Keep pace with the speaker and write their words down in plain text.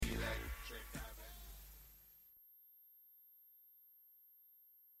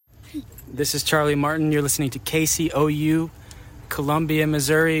This is Charlie Martin. You're listening to KCOU, Columbia,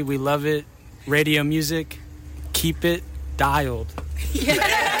 Missouri. We love it. Radio music. Keep it dialed.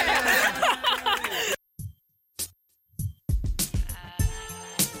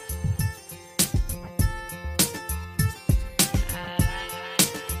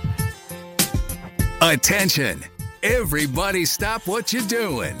 Attention. Everybody stop what you're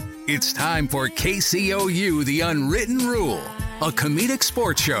doing. It's time for KCOU The Unwritten Rule, a comedic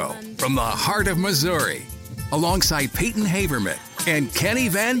sports show from the heart of Missouri. Alongside Peyton Haberman and Kenny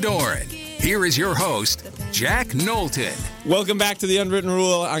Van Doren, here is your host, Jack Knowlton. Welcome back to The Unwritten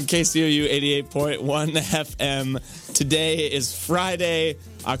Rule on KCOU 88.1 FM. Today is Friday,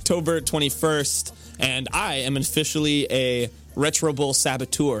 October 21st, and I am officially a Retro Bowl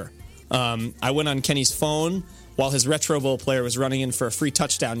saboteur. I went on Kenny's phone while his Retro Bowl player was running in for a free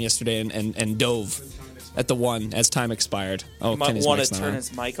touchdown yesterday and dove at the one as time expired. Oh, Kenny's want to turn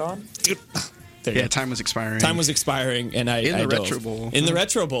his mic on? Yeah, time was expiring. Time was expiring, and I dove. Retro Bowl. In the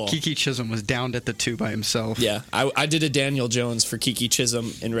Retro Bowl. Kiki Chisholm was downed at the 2 by himself. Yeah, I did a Daniel Jones for Kiki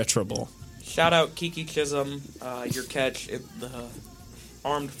Chisholm in Retro Bowl. Shout out Kiki Chisholm. Your catch in the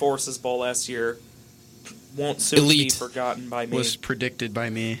Armed Forces Bowl last year won't soon be forgotten by me. Was predicted by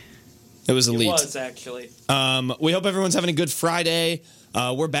me. It was elite. It was, actually. We hope everyone's having a good Friday.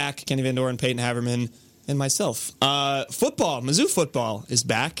 We're back. Kenny Van Doren, Peyton Haberman, and myself. Football, Mizzou football is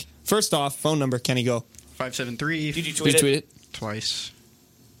back. First off, phone number, Kenny, go. 573. Did you tweet it? Twice.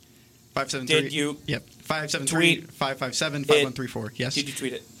 573. Did you? Yep. 573-557-5134. Yes. Did you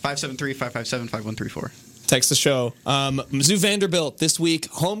tweet it? 573-557-5134. Text the show. Mizzou-Vanderbilt this week,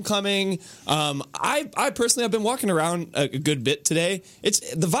 homecoming. I personally have been walking around a good bit today.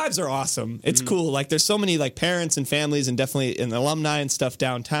 The vibes are awesome. It's cool. Like there's so many like parents and families and definitely and alumni and stuff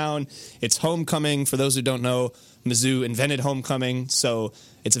downtown. It's homecoming. For those who don't know, Mizzou invented homecoming, so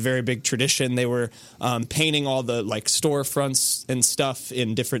it's a very big tradition. They were painting all the like storefronts and stuff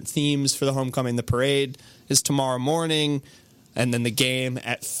in different themes for the homecoming. The parade is tomorrow morning, and then the game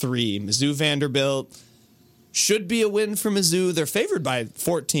at 3. Mizzou-Vanderbilt. Should be a win for Mizzou. They're favored by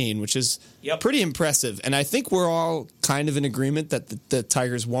 14, which is pretty impressive. And I think we're all kind of in agreement that the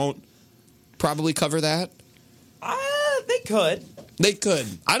Tigers won't probably cover that. They could. They could.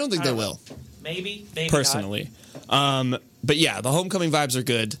 I don't think they will. Maybe personally. But yeah, the homecoming vibes are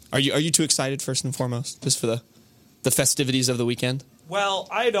good. Are you too excited, first and foremost, just for the festivities of the weekend? Well,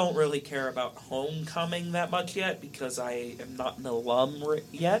 I don't really care about homecoming that much yet because I am not an alum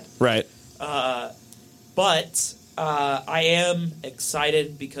yet. Right. But I am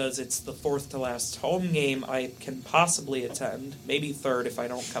excited because it's the 4th to last home game I can possibly attend. Maybe 3rd if I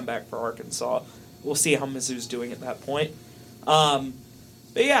don't come back for Arkansas. We'll see how Mizzou's doing at that point. But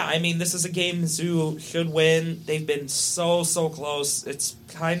yeah, I mean, this is a game Mizzou should win. They've been so close. It's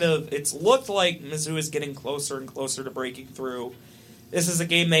looked like Mizzou is getting closer and closer to breaking through. This is a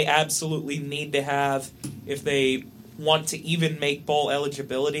game they absolutely need to have if they want to even make bowl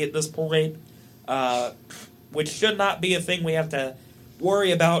eligibility at this point. Which should not be a thing we have to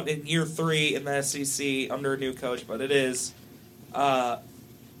worry about in year 3 in the SEC under a new coach, but it is. But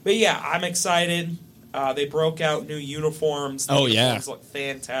yeah, I'm excited. They broke out new uniforms. The uniforms look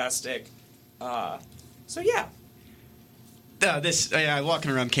fantastic. So yeah.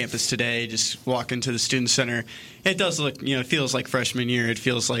 Walking around campus today, just walking to the student center, it does look, it feels like freshman year. It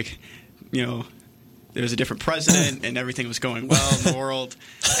feels like, there was a different president and everything was going well in the world.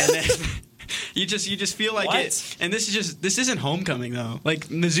 And then you just feel like it. And this isn't homecoming though. Like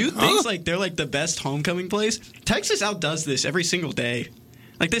Mizzou thinks like they're like the best homecoming place. Texas outdoes this every single day.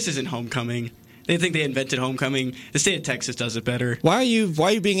 Like this isn't homecoming. They think they invented homecoming. The state of Texas does it better. Why are you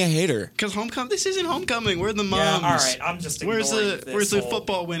being a hater? Because this isn't homecoming. We're the moms. Yeah, all right. I'm just ignoring Where's the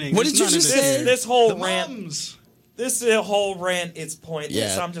football winning? What did you just say? This whole rant. This whole rant is pointless.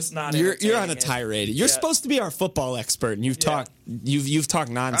 Yeah. I'm just not. You're on a tirade. You're supposed to be our football expert, and you've talked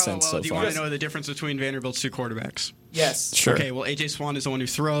nonsense so far. Do you want to know the difference between Vanderbilt's 2 quarterbacks? Yes. Sure. Okay, well, A.J. Swan is the one who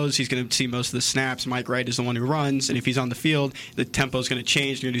throws. He's going to see most of the snaps. Mike Wright is the one who runs. And if he's on the field, the tempo is going to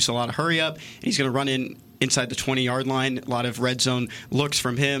change. He's going to do a lot of hurry-up. And he's going to run inside the 20-yard line. A lot of red zone looks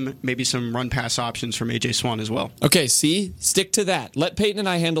from him. Maybe some run-pass options from A.J. Swan as well. Okay, see? Stick to that. Let Peyton and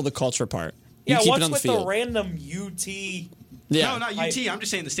I handle the culture part. You keep what's it on with the field. The random UT... Yeah. No, not UT. I'm just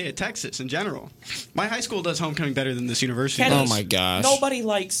saying the state of Texas in general. My high school does homecoming better than this university. Kenny, oh, my gosh. Nobody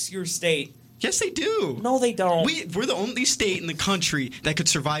likes your state. Yes, they do. No, they don't. We're the only state in the country that could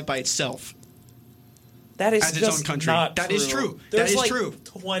survive by itself. That is as its just own country. not That true. is true. There's that is like true.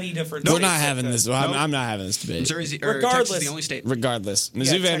 20 different. We're states not having that this. could- I'm not having this debate. Texas Regardless- is the only state. Regardless, Yeah, Mizzou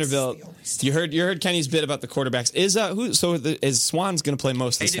Texas is Vanderbilt. the only state. You heard Kenny's bit about the quarterbacks. Is Swan's going to play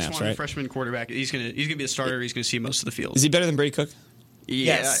most of the AJ snaps, Swan, right? freshman quarterback. He's gonna be the starter. He's gonna see most of the field. Is he better than Brady Cook?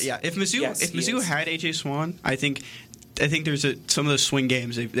 Yes. Yeah. If Mizzou Yes, he is. had AJ Swan, I think there's some of those swing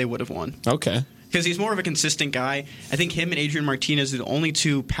games they would have won. Okay. Because he's more of a consistent guy. I think him and Adrian Martinez are the only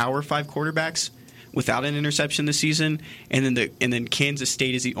two Power 5 quarterbacks without an interception this season, and then Kansas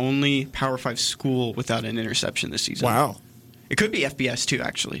State is the only Power 5 school without an interception this season. Wow. It could be FBS too,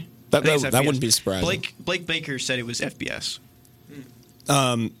 actually. That I think it's FBS. wouldn't be surprising. Blake Baker said it was FBS.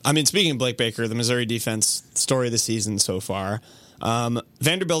 Speaking of Blake Baker, the Missouri defense story of the season so far.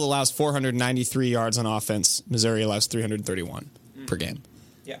 Vanderbilt allows 493 yards on offense. Missouri allows 331 per game.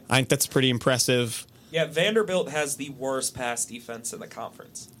 Yeah. I think that's pretty impressive. Yeah, Vanderbilt has the worst pass defense in the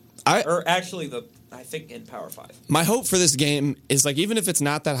conference. I think in Power 5. My hope for this game is, like, even if it's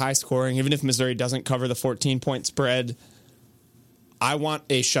not that high scoring, even if Missouri doesn't cover the 14-point spread, I want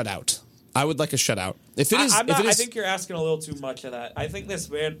a shutout. I would like a shutout. If it is, I think you're asking a little too much of that. I think this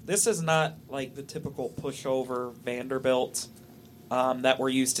is not like the typical pushover Vanderbilt that we're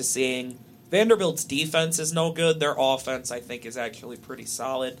used to seeing. Vanderbilt's defense is no good. Their offense, I think, is actually pretty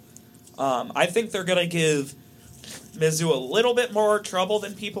solid. I think they're going to give Mizzou a little bit more trouble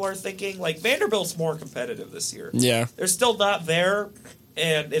than people are thinking. Like, Vanderbilt's more competitive this year. Yeah. They're still not there,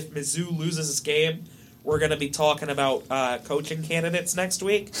 and if Mizzou loses this game, we're going to be talking about coaching candidates next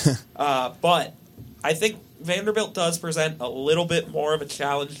week. But I think Vanderbilt does present a little bit more of a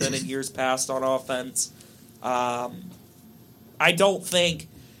challenge than in years past on offense. I don't think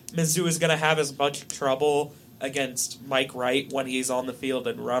Mizzou is going to have as much trouble against Mike Wright when he's on the field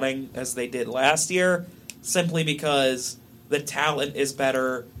and running as they did last year, simply because the talent is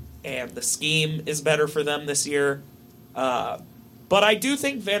better and the scheme is better for them this year. But I do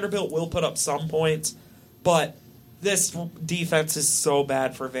think Vanderbilt will put up some points, but this defense is so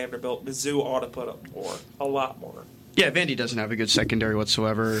bad for Vanderbilt. Mizzou ought to put up more, a lot more. Yeah, Vandy doesn't have a good secondary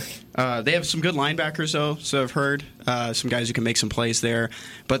whatsoever. They have some good linebackers, though, so I've heard. Some guys who can make some plays there.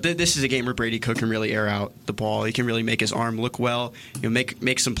 But this is a game where Brady Cook can really air out the ball. He can really make his arm look well.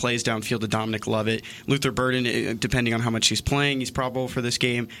 Make some plays downfield to Dominic Lovett. Luther Burden, depending on how much he's playing, he's probable for this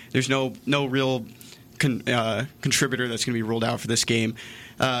game. There's no real contributor that's going to be ruled out for this game.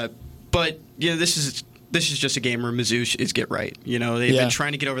 But this is just a game where Mizzou is get right. They've been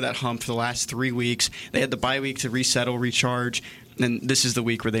trying to get over that hump for the last 3 weeks. They had the bye week to resettle, recharge, and this is the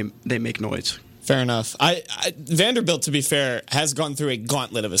week where they make noise. Fair enough. Vanderbilt, to be fair, has gone through a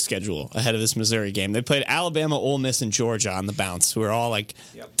gauntlet of a schedule ahead of this Missouri game. They played Alabama, Ole Miss, and Georgia on the bounce, who are all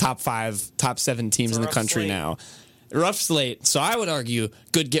top 5, top 7 teams in the country now. Rough slate. So I would argue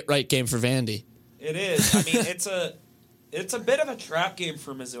good get-right game for Vandy. It is. I mean, it's a bit of a trap game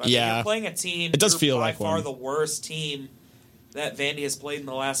for Mizzou. I mean, you're playing a team. It does feel like by far one. the worst team that Vandy has played in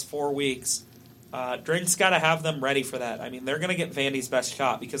the last 4 weeks. Drink's got to have them ready for that. I mean, they're going to get Vandy's best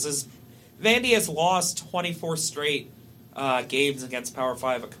shot because Vandy has lost 24 straight games against Power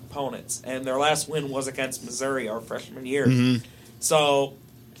 5 opponents, and their last win was against Missouri our freshman year. Mm-hmm. So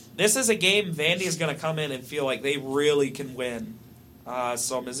this is a game Vandy is going to come in and feel like they really can win.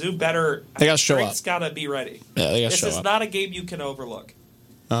 So Mizzou better. They got to show Drink's up. Got to be ready. Yeah, they got to show up. This is not a game you can overlook.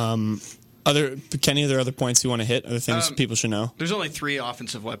 Kenny, are there other points you want to hit? Other things people should know? There's only 3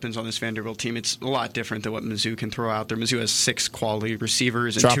 offensive weapons on this Vanderbilt team. It's a lot different than what Mizzou can throw out there. Mizzou has 6 quality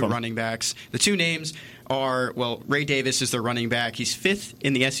receivers and 2 running backs. The 2 names are, Ray Davis is their running back. He's 5th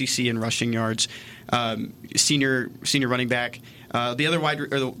in the SEC in rushing yards. Senior running back. The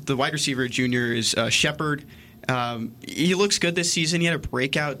other wide receiver junior is Shepard. He looks good this season. He had a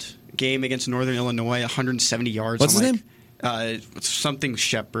breakout game against Northern Illinois, 170 yards. What's his name? Something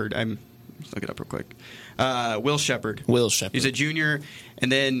Shepard. Let's look it up real quick. Will Shepard. He's a junior.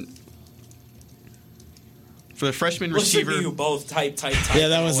 And then for the freshman receiver. Listen to you both type. Yeah,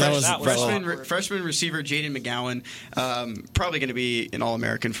 that was freshman receiver Jaden McGowan, probably going to be an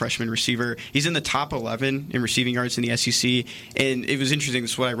All-American freshman receiver. He's in the top 11 in receiving yards in the SEC, and it was interesting.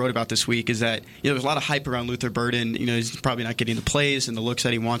 This is what I wrote about this week is that there's a lot of hype around Luther Burden. He's probably not getting the plays and the looks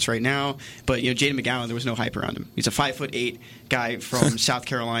that he wants right now. But Jaden McGowan, there was no hype around him. He's a 5'8" guy from South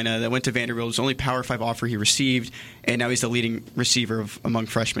Carolina that went to Vanderbilt. It was the only Power 5 offer he received, and now he's the leading receiver among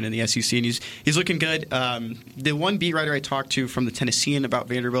freshmen in the SEC, and he's looking good. The one beat writer I talked to from the Tennessean about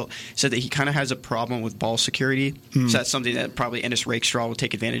Vanderbilt said that he kind of has a problem with ball security. So that's something that probably Ennis Rakestraw will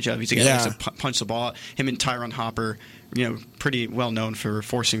take advantage of. He's a guy that likes to punch the ball. Him and Tyron Hopper, pretty well known for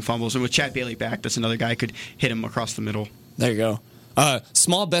forcing fumbles. And with Chad Bailey back, that's another guy who could hit him across the middle. There you go.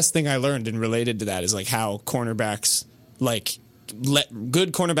 Small best thing I learned and related to that is like how cornerbacks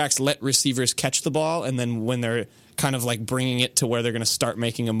good cornerbacks let receivers catch the ball, and then when they're kind of like bringing it to where they're going to start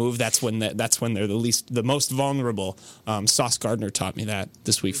making a move, that's when they're the most vulnerable. Sauce Gardner taught me that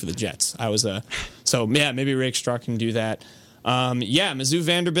this week for the Jets. Maybe Rakestraw can do that.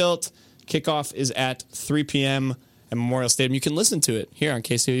 Mizzou-Vanderbilt kickoff is at 3 p.m. at Memorial Stadium. You can listen to it here on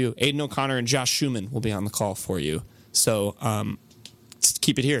KCOU. Aiden O'Connor and Josh Schumann will be on the call for you. So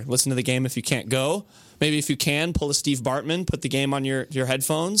keep it here. Listen to the game if you can't go. Maybe if you can, pull a Steve Bartman, put the game on your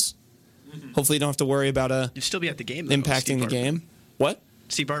headphones. Mm-hmm. Hopefully you don't have to worry about you'll still be at the game, though, impacting the game. What?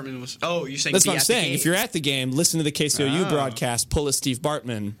 Steve Bartman was... Oh, you're saying that's what I'm saying. If you're at the game, listen to the KCOU broadcast, pull a Steve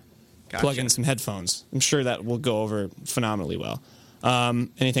Bartman, Gotcha. Plug in some headphones. I'm sure that will go over phenomenally well.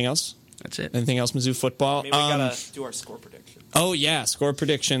 Anything else? That's it. Anything else, Mizzou football? Maybe we gotta do our score predictions. Oh yeah, score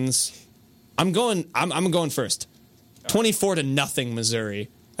predictions. I'm going first. 24-0, Missouri.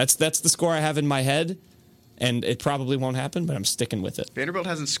 That's the score I have in my head, and it probably won't happen, but I'm sticking with it. Vanderbilt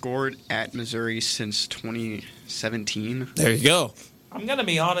hasn't scored at Missouri since 2017. There you go. I'm gonna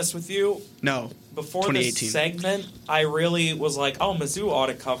be honest with you. No. Before this segment, I really was like, "Oh, Mizzou ought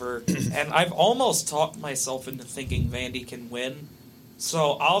to cover," and I've almost talked myself into thinking Vandy can win.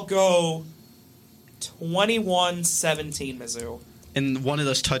 So I'll go 21-17 Mizzou. And one of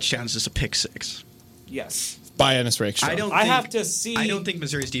those touchdowns is a pick six. Yes. By Ennis Rakestraw. I have to see. I don't think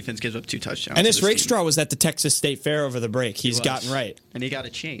Missouri's defense gives up 2 touchdowns. Ennis Rakestraw was at the Texas State Fair over the break. He's gotten right. And he got a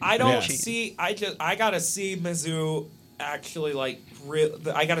chain. I don't see. I gotta see Mizzou actually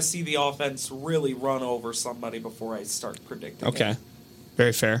I gotta see the offense really run over somebody before I start predicting. Okay.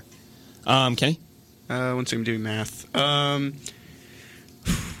 Very fair. Kenny? Once I'm doing math. Well,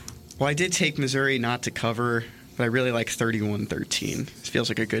 I did take Missouri not to cover, but I really like 31-13. It feels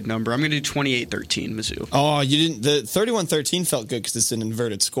like a good number. I'm going to do 28-13 Mizzou. Oh, you didn't. The 31-13 felt good because it's an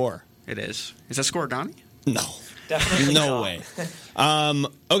inverted score. It is. Is that scoregami? No. Definitely no not. way.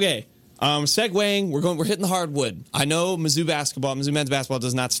 Okay. Segueing, we're hitting the hardwood. I know Mizzou men's basketball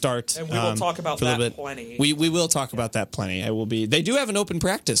does not start. And we will talk about that plenty. We will talk about that plenty. I will be. They do have an open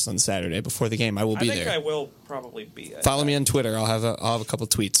practice on Saturday before the game. I will be there. I think I will probably be. Follow me on Twitter. I'll have a couple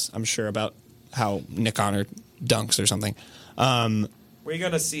tweets, I'm sure, about how Nick Honor dunks or something. We're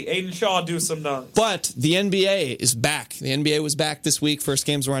going to see Aiden Shaw do some dunks. But the NBA is back. The NBA was back this week. First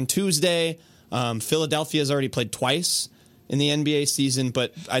games were on Tuesday. Philadelphia has already played twice in the NBA season,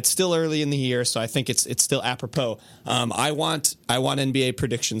 but it's still early in the year, so I think it's still apropos. I want NBA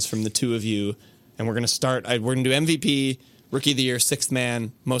predictions from the two of you, and we're going to start. We're going to do MVP, Rookie of the Year, Sixth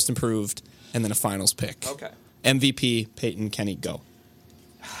Man, Most Improved, and then a Finals pick. Okay. MVP, Peyton, Kenny, go.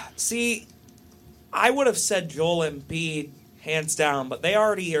 See, I would have said Joel Embiid hands down, but they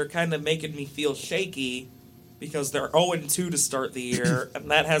already are kind of making me feel shaky because they're 0-2 to start the year,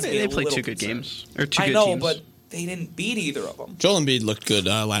 and that has me a little They played 2 good concerned. games. Or 2 I good know, teams. but they didn't beat either of them. Joel Embiid looked good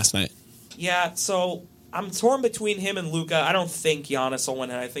last night. Yeah, so I'm torn between him and Luka. I don't think Giannis will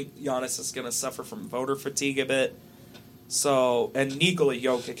win, and I think Giannis is going to suffer from voter fatigue a bit. So, and Nikola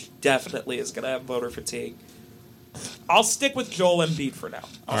Jokic definitely is going to have voter fatigue. I'll stick with Joel Embiid for now.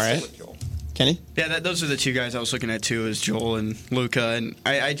 I'll stick with Joel. Kenny? Yeah, those are the 2 guys I was looking at too, is Joel and Luka, and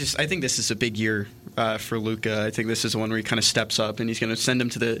I think this is a big year for Luka. I think this is the one where he kind of steps up, and he's going to send him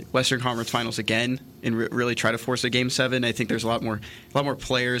to the Western Conference Finals again and really try to force a Game 7. I think there's a lot more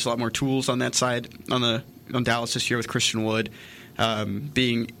players, a lot more tools on that side on Dallas this year with Christian Wood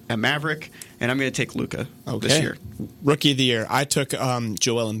being a Maverick, and I'm going to take Luka this year. Rookie of the Year. I took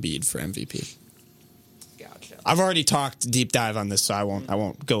Joel Embiid for MVP. I've already talked deep dive on this, so I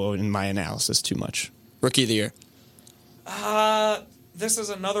won't go in my analysis too much. Rookie of the Year. This is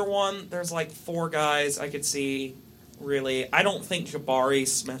another one. There's like 4 guys I could see, really. I don't think Jabari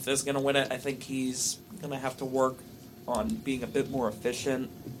Smith is going to win it. I think he's going to have to work on being a bit more efficient.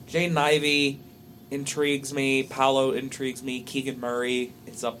 Jaden Ivey intrigues me. Paolo intrigues me. Keegan Murray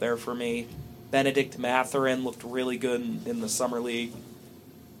is up there for me. Benedict Mathurin looked really good in the Summer League.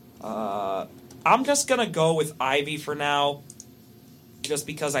 I'm just going to go with Ivy for now, just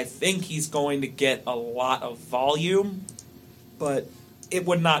because I think he's going to get a lot of volume, but it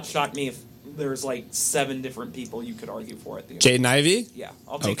would not shock me if there's like 7 different people you could argue for at the end. Jaden Ivey? Yeah,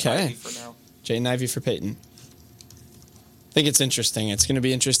 I'll take Ivy for now. Jaden Ivey for Peyton. I think it's interesting. It's going to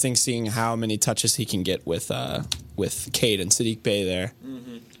be interesting seeing how many touches he can get with Cade and Sadiq Bey there.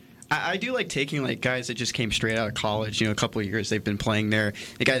 Mm-hmm. I do like taking like guys that just came straight out of college. A couple of years they've been playing there.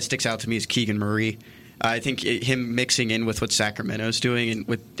 The guy that sticks out to me is Keegan Murray. I think him mixing in with what Sacramento's doing, and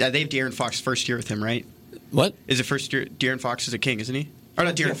with they have De'Aaron Fox first year with him, right? What is it first year? De'Aaron Fox is a king, isn't he? Or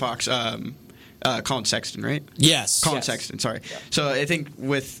not De'Aaron Fox. Colin Sexton, right? Yes. Colin Yes. Sexton, sorry. Yeah. So I think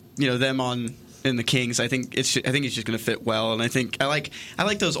with them in the Kings, I think he's just going to fit well, and I think I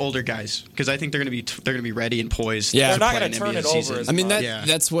like those older guys because I think they're going to be ready and poised. Yeah. They're not play going to an turn NBA it over season. as I mean, much.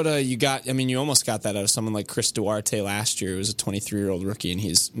 that's what you got. I mean, you almost got that out of someone like Chris Duarte last year. He was a 23-year-old rookie, and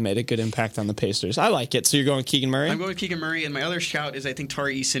he's made a good impact on the Pacers. I like it. So you're going Keegan Murray? I'm going with Keegan Murray, and my other shout is I think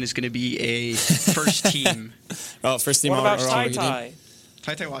Tari Eason is going to be a first team. Oh, first team. What about all-rookie team?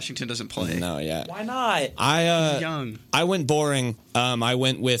 Ty? Ty Washington doesn't play. No, yeah. Why not? He's young. I went boring. I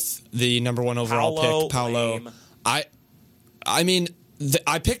went with the number 1 overall pick, Paolo. Lame. I mean,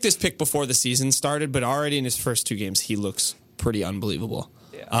 I picked this pick before the season started, but already in his first 2 games, he looks pretty unbelievable.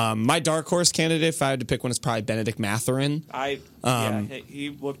 Yeah. My dark horse candidate, if I had to pick one, is probably Benedict Mathurin.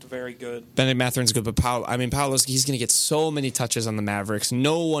 He looked very good. Benedict Mathurin's good, but Paolo's he's going to get so many touches on the Mavericks.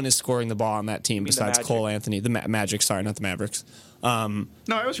 No one is scoring the ball on that team besides Cole Anthony. The Magic, sorry, not the Mavericks. No,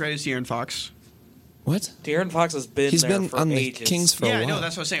 I was right as De'Aaron Fox. What? De'Aaron Fox has been He's there been for on ages. the Kings for a Yeah, while. I know.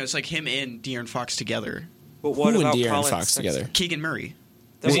 That's what I was saying. It's like him and De'Aaron Fox together. But what Who about and De'Aaron Colin Fox Sexton? together? Keegan Murray.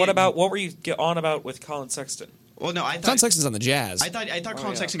 Then what were you on about with Colin Sexton? Well, no, I thought Colin Sexton's on the Jazz. I thought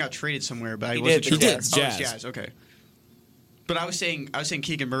Colin yeah. Sexton got traded somewhere, but I He wasn't did, sure. he did. Oh, it's Jazz. Jazz. Okay. But I was saying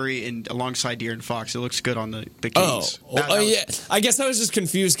Keegan Murray and alongside De'Aaron Fox. It looks good on the Kings. Yeah. I guess I was just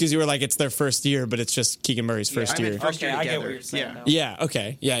confused because you were like, it's their first year, but it's just Keegan Murray's first I meant year. first year Okay, I get together. what you're saying Yeah. now. Yeah.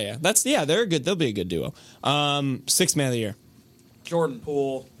 Okay. Yeah. They're good. They'll be a good duo. 6th man of the year. Jordan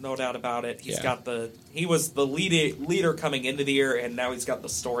Poole, no doubt about it. Yeah. He was the leader coming into the year, and now he's got the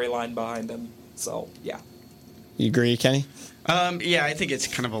storyline behind him. So yeah. You agree, Kenny? Yeah, I think it's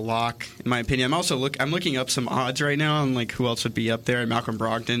kind of a lock in my opinion. I'm looking up some odds right now on like who else would be up there. Malcolm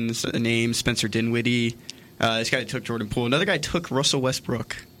Brogdon's a name. Spencer Dinwiddie. This guy took Jordan Poole. Another guy took Russell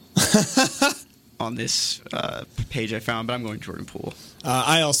Westbrook. On this page I found, but I'm going Jordan Poole.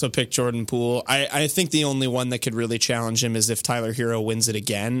 I also picked Jordan Poole. I think the only one that could really challenge him is if Tyler Hero wins it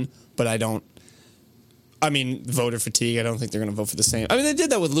again, but I don't. I mean, voter fatigue. I don't think they're going to vote for the same. I mean, they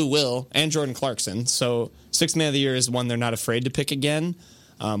did that with Lou Will and Jordan Clarkson. So 6th man of the year is one they're not afraid to pick again,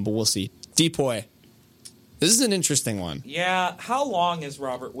 but we'll see. Depoy. This is an interesting one. Yeah. How long is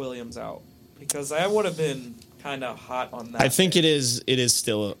Robert Williams out? Because I would have been kind of hot on that. I think it is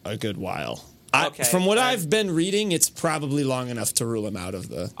still a good while. Okay, from what I've been reading, it's probably long enough to rule him out of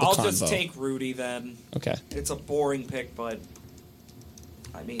the I'll convo. just take Rudy then. Okay. It's a boring pick, but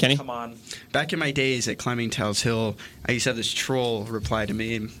I mean, Kenny? come on. Back in my days at Climbing Towels Hill, I used to have this troll reply to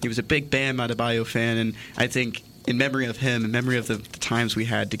me. He was a big Bam Adebayo fan, and I think in memory of him, in memory of the times we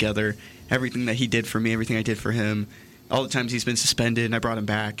had together, everything that he did for me, everything I did for him, all the times he's been suspended and I brought him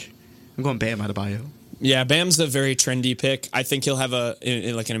back, I'm going Bam Adebayo. Yeah, Bam's a very trendy pick. I think he'll have an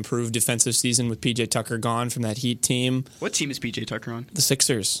improved defensive season with PJ Tucker gone from that Heat team. What team is PJ Tucker on? The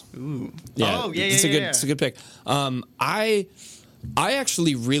Sixers. Ooh. Yeah, Oh, yeah, it's yeah, It's a good pick. I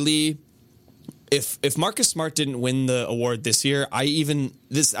actually really, if Marcus Smart didn't win the award this year,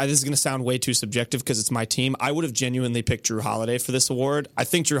 this is going to sound way too subjective because it's my team. I would have genuinely picked Drew Holiday for this award. I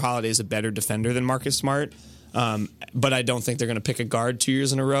think Drew Holiday is a better defender than Marcus Smart. But I don't think they're going to pick a guard 2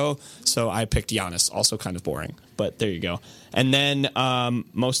 years in a row. So I picked Giannis, also kind of boring. But there you go. And then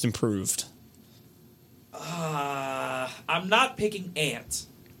most improved. I'm not picking Ant.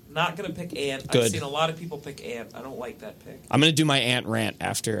 Not going to pick Ant. Good. I've seen a lot of people pick Ant. I don't like that pick. I'm going to do my Ant rant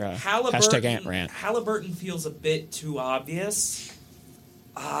after hashtag Ant rant. Halliburton feels a bit too obvious.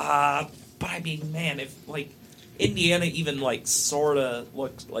 But I mean, man, if Indiana even sort of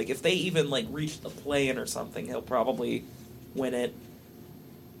looks like if they even reach the play-in or something, he'll probably win it.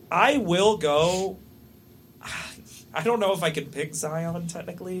 I will go. I don't know if I can pick Zion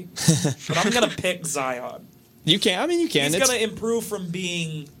technically, but I'm gonna pick Zion. You can. I mean, you can. He's gonna improve from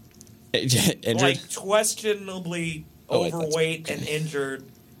being injured. questionably overweight and injured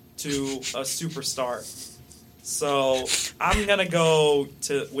to a superstar. So I'm gonna go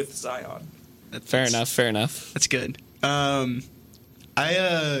with Zion. Fair enough. That's good. I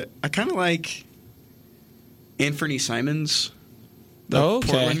kind of like Anthony Simons, the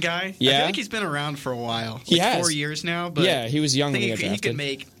Portland guy. Yeah. I feel like he's been around for a while. He has 4 years now. But yeah, he was young when he got he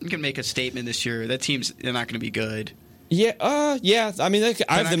drafted. can make a statement this year. That team's they're not going to be good. Yeah, yeah. I mean,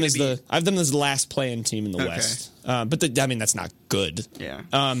 I have them as gonna the last playing team in the West. But that's not good. Yeah.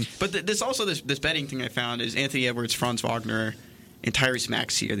 But this betting thing I found is Anthony Edwards, Franz Wagner, and Tyrese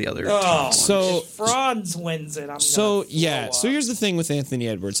Maxey are the other top ones. So if Franz wins it, So here's the thing with Anthony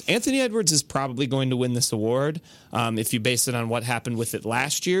Edwards. Anthony Edwards is probably going to win this award if you base it on what happened with it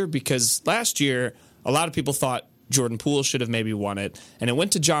last year, because last year a lot of people thought Jordan Poole should have maybe won it. And it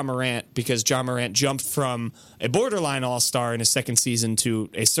went to Ja Morant because Ja Morant jumped from a borderline all-star in his second season to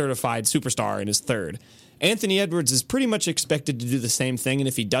a certified superstar in his third. Anthony Edwards is pretty much expected to do the same thing, and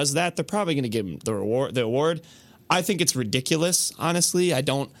if he does that, they're probably going to give him the award. I think it's ridiculous, honestly. I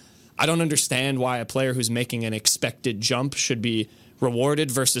don't understand why a player who's making an expected jump should be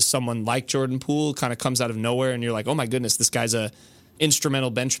rewarded versus someone like Jordan Poole kind of comes out of nowhere and you're like, oh my goodness, this guy's a instrumental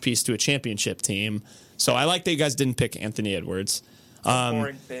bench piece to a championship team. So I like that you guys didn't pick Anthony Edwards.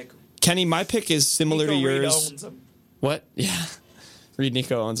 Boring pick. Kenny, my pick is similar to yours. Reed owns him. What? Yeah. Reed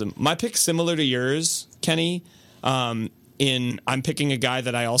Nico owns him. My pick's similar to yours, Kenny. I'm picking a guy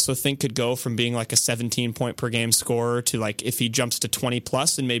that I also think could go from being like a 17-point per game scorer to like if he jumps to 20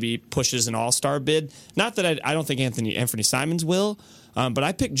 plus and maybe pushes an all-star bid. Not that I don't think Anthony Simons will, but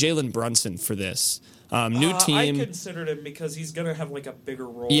I picked Jalen Brunson for this. New team. I considered him because he's going to have like a bigger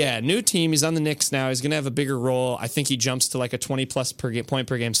role. Yeah, new team. He's on the Knicks now. He's going to have a bigger role. I think he jumps to like a 20-plus point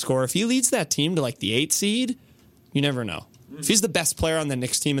per game score. If he leads that team to like the 8th seed, you never know. If he's the best player on the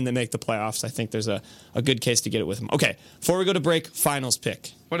Knicks team and they make the playoffs, I think there's a good case to get it with him. Okay, before we go to break, finals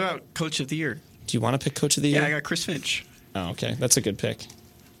pick. What about Coach of the Year? Do you want to pick Coach of the Year? Yeah, I got Chris Finch. Oh, okay. That's a good pick.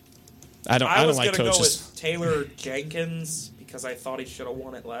 I don't like was going to go coaches. with Taylor Jenkins because I thought he should have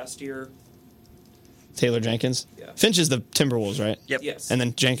won it last year. Taylor Jenkins? Yeah. Finch is the Timberwolves, right? Yep. Yes. And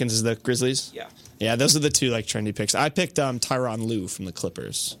then Jenkins is the Grizzlies? Yeah. Yeah, those are the two like trendy picks. I picked Tyronn Lue from the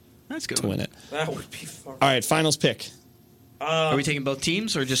Clippers That's good. to win it. That would be fun. All right, finals pick. Are we taking both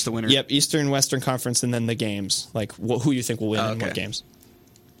teams or just the winner? Yep, Eastern, Western Conference, and then the games. Like who you think will win in what games.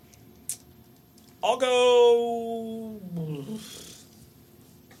 I'll go...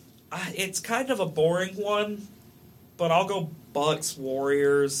 It's kind of a boring one, but I'll go Bucks,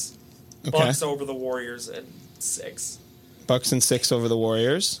 Warriors. Okay. Bucks over the Warriors in 6. Bucks and 6 over the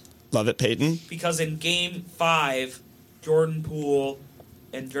Warriors. Love it, Peyton. Because in Game 5, Jordan Poole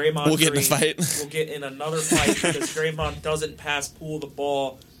and Draymond We'll get in a Green fight. will get in another fight because Draymond doesn't pass Poole the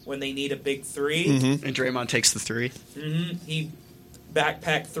ball when they need a big 3. Mm-hmm. And Draymond takes the 3. Mm-hmm. He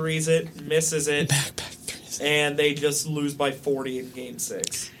backpack threes it, misses it, Backpack threes. and they just lose by 40 in Game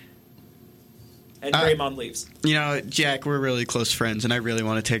 6. And Draymond leaves. You know, Jack, we're really close friends, and I really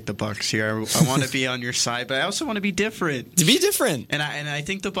want to take the Bucks here. I want to be on your side, but I also want to be different. To be different. And I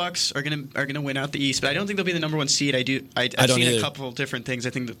think the Bucks are gonna win out the East, but I don't think they'll be the number 1 seed. I've don't seen either. a couple of different things. I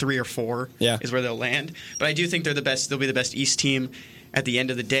think that 3 or 4 Yeah. is where they'll land. But I do think they're the best. They'll be the best East team at the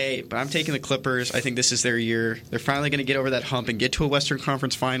end of the day. But I'm taking the Clippers. I think this is their year. They're finally going to get over that hump and get to a Western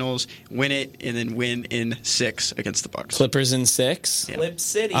Conference Finals, win it, and then win in 6 against the Bucks. Clippers in 6. Yeah. Clip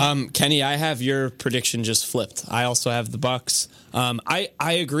City. Kenny, I have your prediction just flipped. I also have the Bucks. I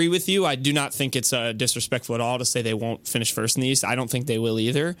agree with you. I do not think it's disrespectful at all to say they won't finish first in the East. I don't think they will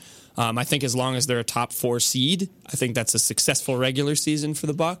either. I think as long as they're a top 4 seed, I think that's a successful regular season for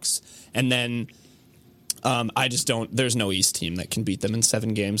the Bucks. And then I just don't. There's no East team that can beat them in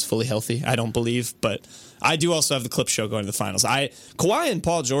 7 games fully healthy. I don't believe, but I do also have the Clip Show going to the finals. Kawhi and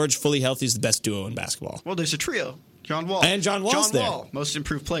Paul George fully healthy is the best duo in basketball. Well, there's a trio. John Wall. And John Wall's there. Wall, most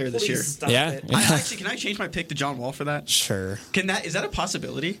improved player this Please year. stop Yeah. it. Can I change my pick to John Wall for that? Sure. Is that a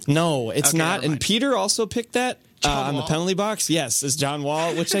possibility? No, it's Okay, not. never And mind. Peter also picked that on the Wall? penalty box. Yes, is John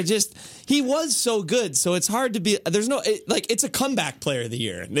Wall, which he was so good. So it's hard to be. There's no it's a comeback player of the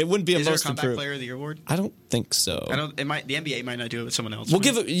year. It wouldn't be a Is there a most comeback improved. player of the year award? I don't think so. The NBA might not do it with someone else. We'll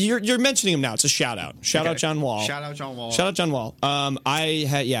give it. You're mentioning him now. It's a shout out. Shout out John Wall. Shout out John Wall. Shout out John Wall. I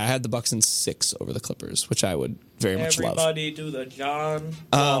had the Bucks in 6 over the Clippers, which I would very much love. Everybody do the John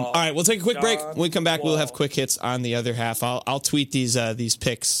Wall. All right, we'll take a quick break. John When we come back, we'll have Wall. quick hits on the other half. I'll tweet these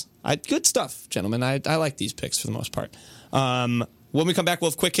picks. Good stuff, gentlemen. I like these picks for the most part. When we come back, we'll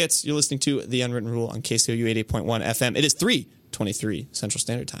have quick hits. You're listening to The Unwritten Rule on KCOU 88.1 FM. It is 3:23 Central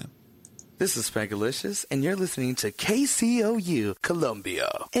Standard Time. This is Spankalicious, and you're listening to KCOU Columbia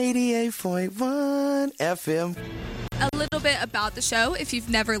 88.1 FM. A little bit about the show if you've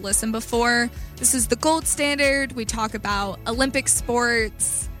never listened before. This is the gold standard. We talk about Olympic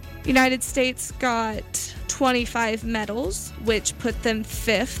sports. United States got 25 medals, which put them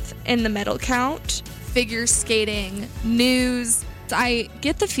 5th in the medal count. Figure skating, news. I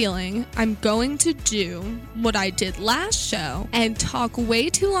get the feeling I'm going to do what I did last show and talk way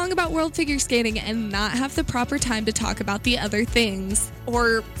too long about world figure skating and not have the proper time to talk about the other things.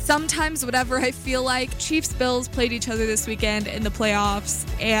 Or sometimes whatever I feel like. Chiefs-Bills played each other this weekend in the playoffs,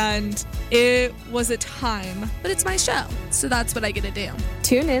 and it was a time. But it's my show, so that's what I get to do.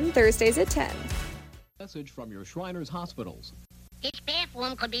 Tune in Thursdays at 10. Message from your Shriners Hospitals. This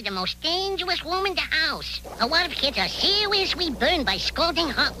bathroom could be the most dangerous room in the house. A lot of kids are seriously burned by scalding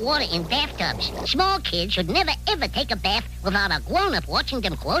hot water in bathtubs. Small kids should never, ever take a bath without a grown-up watching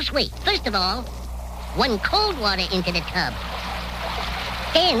them closely. First of all, run cold water into the tub.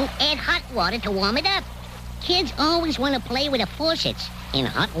 Then add hot water to warm it up. Kids always want to play with the faucets, and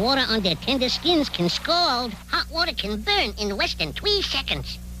hot water on their tender skins can scald. Hot water can burn in less than 3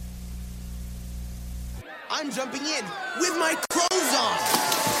 seconds. I'm jumping in with my clothes on.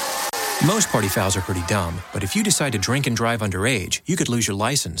 Most party fouls are pretty dumb, but if you decide to drink and drive underage, you could lose your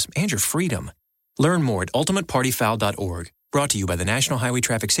license and your freedom. Learn more at ultimatepartyfoul.org. Brought to you by the National Highway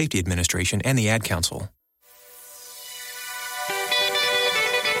Traffic Safety Administration and the Ad Council.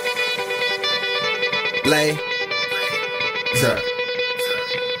 Lay. Sir.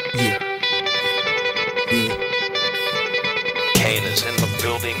 Yeah. Kane is in the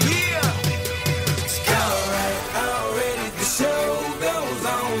building.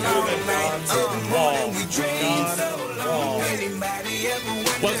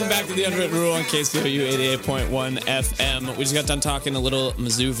 Welcome back to the Unwritten Rule on KCOU 88.1 FM. We just got done talking a little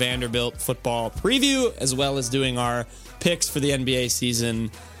Mizzou-Vanderbilt football preview, as well as doing our picks for the NBA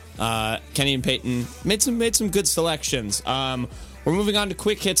season. Kenny and Peyton made some good selections. We're moving on to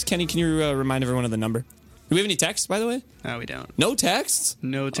quick hits. Kenny, can you remind everyone of the number? Do we have any texts, by the way? No, we don't. No texts?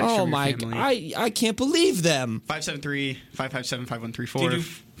 No texts from your family. I can't believe them.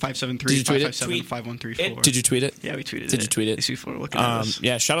 573-557-5134. 573-557-5134. Did you tweet it? Yeah, we tweeted it. Did you tweet it? These people are looking at us.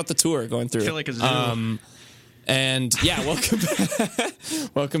 Yeah, shout out the tour going through. I feel like a zoo. And yeah, welcome back.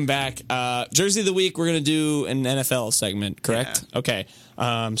 Welcome back. Jersey of the week, we're going to do an NFL segment, correct? Yeah. Okay.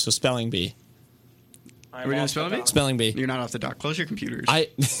 So spelling bee. We're doing spelling bee? Spelling bee. You're not off the dock. Close your computers.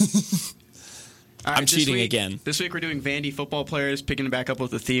 I'm cheating again. This week we're doing Vandy football players, picking back up with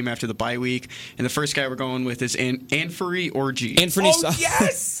the theme after the bye week. And the first guy we're going with is Anthony Orgy.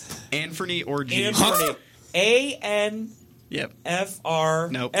 Yes! Anthony Orgy. Anthony. A-N... Yep. F-R...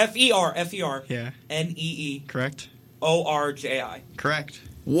 Nope. F-E-R. Yeah. N-E-E. Correct. O-R-J-I. Correct.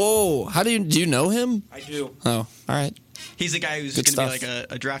 Whoa. Do you know him? I do. Oh, all right. He's the guy who's going to be like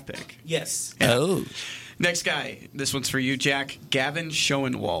a draft pick. Yes. Yeah. Oh. Next guy. This one's for you, Jack. Gavin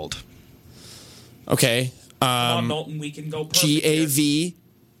Schoenwald. Okay. Come on, Knowlton, we can go perfect. G-A-V.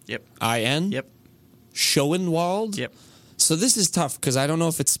 Yep. I-N. Yep. Schoenwald. Yep. So this is tough because I don't know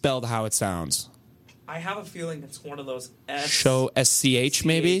if it's spelled how it sounds. I have a feeling it's one of those S-C-H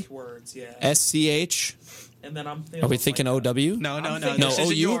maybe? words, yeah. S-C-H? And then I'm Are we thinking O-W? No. No, This isn't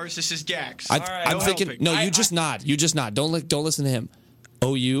O-U? yours. This is Jack's. I'm thinking. No, you just nod. You just nod. Don't listen to him.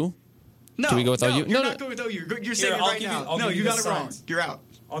 O-U? No. Do we go with O-U? You're not going with O-U. You're saying it right now. No, you got it wrong. You're out.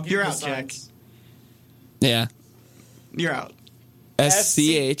 You're out, Jack. Yeah. You're out.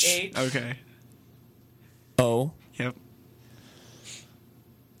 S-C-H. Okay. O. Yep.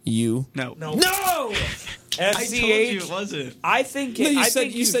 U. No. S-C-H. I told you it wasn't. I think No, it, you I said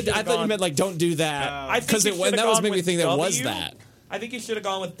think you said. I thought you meant like don't do that because that was making me think that was that. I think you should have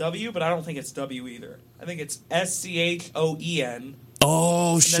gone with W, but I don't think it's W either. I think it's S-C-H-O-E-N.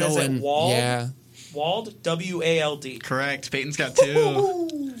 Oh, showing. Wald? Yeah. Wald, W-A-L-D. Correct. Peyton's got 2.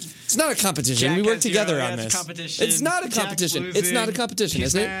 It's not a competition. Jack we work has together 0. on Yeah, this. it's competition. It's not a competition. It's not a competition,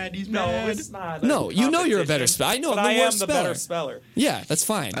 is it? He's No, mad. it's not. No, you know you're a better speller. I know. But I'm I the am worst the speller. better speller. Yeah, that's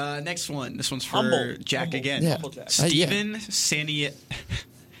fine. Next one. This one's for Humble. Jack Humble. again. Yeah. Humble Jack. Steven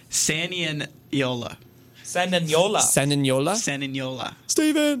Sanioniola. Saneniola. Sanioniola.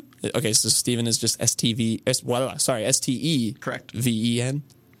 Steven. Okay, so Steven is just S-T-E. Correct. V-E-N.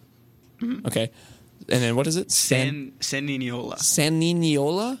 Mm-hmm. Okay. And then what is it? Sanioniola.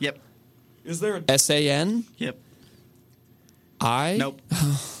 Sanioniola? Yep. Is there a S-A-N? Yep. I? Nope.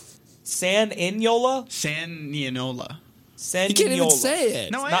 Saneniola? Sanioniola. You can't even say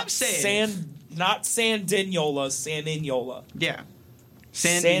it. No, I am saying Not Sandiniola, Saneniola. Yeah.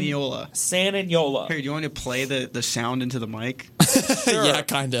 Sanioniola. Saneniola. Here, do you want to play the sound into the mic? Sure. Yeah,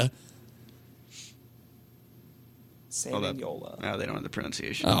 kind of. Saneniola. No, they don't have the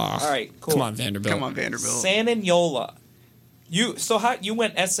pronunciation. Oh, all right, cool. Come on, Vanderbilt. Saneniola. You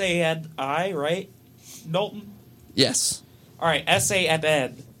went S-A-N-I, right? Knowlton? Yes. All right,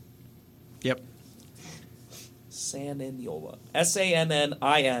 S-A-N-N. Yep. Saneniola.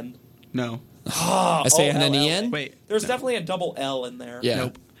 S-A-N-N-I-N. No. S-A-N-N-E-N? Wait. There's definitely a double L in there. Yeah.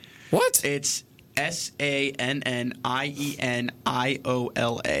 Nope. What? It's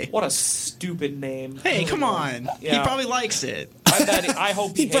S-A-N-N-I-E-N-I-O-L-A. What a stupid name. Hey, come on. Yeah. He probably likes it. I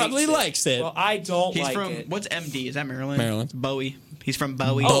hope he probably likes it. Well, I don't He's like from, it. what's MD? Is that Maryland? Maryland. Bowie. He's from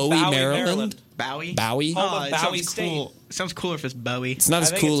Bowie. Bowie, Bowie, Maryland? Bowie? Bowie? Home of it Bowie sounds State. cool. It sounds cooler if it's Bowie. It's not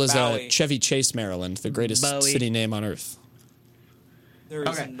as think cool it's as Bowie. Chevy Chase, Maryland, the greatest Bowie. city name on earth. There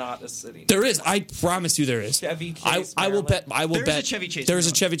is not a city. There is. I promise you there is. Chevy Chase, I will bet. There's a Chevy Chase. There's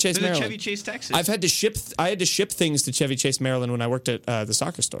a Chevy Chase, Maryland. There's a Chevy Chase, Texas. I had to ship things to Chevy Chase, Maryland when I worked at the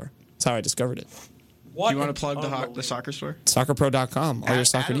soccer store. That's how I discovered it. Do you want to plug the soccer store? Soccerpro.com. All your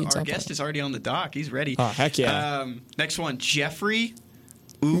soccer needs. Our guest is already on the dock. He's ready. Oh, heck yeah. Next one, Jeffrey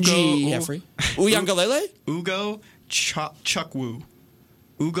Jeffrey. Uyangalele? Ugo Chukwu.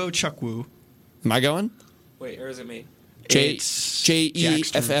 Ugo Chukwu. Am I going? Wait, or is it me? Jeffery.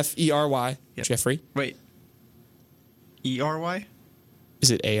 Yep. Jeffrey. Wait. ERY? Is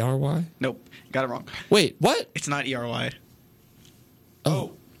it ARY? Nope. Got it wrong. Wait, what? It's not ERY.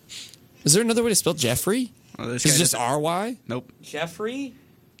 Oh. Is there another way to spell Jeffrey? Well, Is it just RY? Nope. Jeffrey?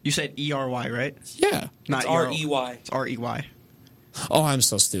 You said ERY, right? Yeah. Not it's REY. It's REY. Oh, I'm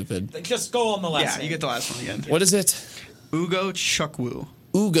so stupid. Just go on the last name. You get the last one again. What is it? Ugo Chukwu.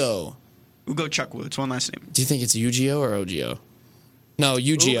 Ugo Chukwu. It's one last name. Do you think it's UGO or OGO? No,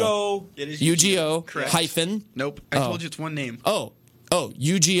 UGO. Ugo. It is UGO Correct. hyphen. Nope. I told you it's one name. Oh,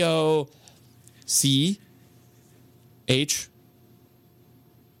 UGO C H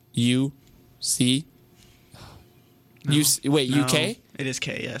U C. Wait, No. UK? It is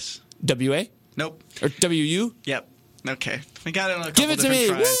K, yes. WA? Nope. Or WU? Yep. Okay. We got it on a couple Give it to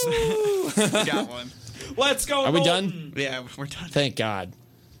different me. tries. We got one. Let's go. Are we Bolton. done? Yeah, we're done. Thank God.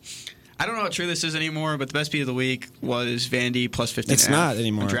 I don't know how true this is anymore, but the best beat of the week was Vandy plus 15. It's not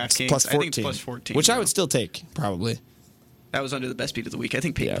anymore. On It's DraftKings. plus 14. I think it's plus 14. Which I would still take, probably. That was under the best beat of the week. I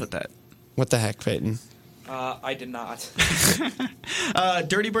think Peyton put that. What the heck, Peyton? I did not.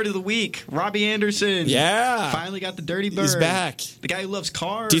 Dirty Bird of the Week, Robbie Anderson. Yeah. Finally got the Dirty Bird. He's back. The guy who loves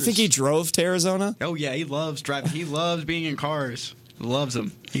cars. Do you think he drove to Arizona? Oh, yeah. He loves driving. He loves being in cars. Loves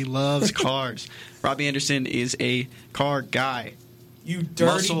them. He loves cars. Robbie Anderson is a car guy. You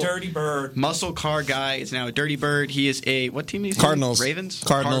dirty bird. Muscle car guy is now a Dirty Bird. He is a, what team is he? Cardinals. Ravens?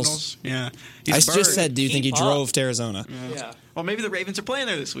 Cardinals. Yeah. I just said, do you think he drove to Arizona? Yeah. Well, maybe the Ravens are playing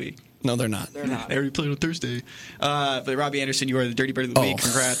there this week. No, they're not. They're not. They already played on Thursday. But Robbie Anderson, you are the Dirty Bird of the Week.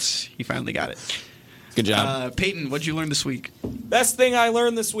 Congrats. You finally got it. Good job. Peyton, what did you learn this week? Best thing I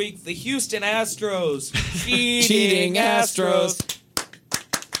learned this week, the Houston Astros. Cheating Astros.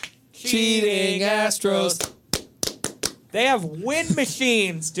 Cheating Astros. They have wind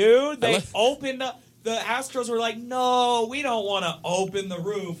machines, dude. They opened up. The Astros were like, no, we don't want to open the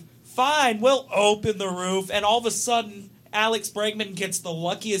roof. Fine, we'll open the roof. And all of a sudden, Alex Bregman gets the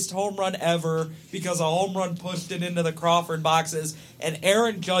luckiest home run ever because a home run pushed it into the Crawford boxes. And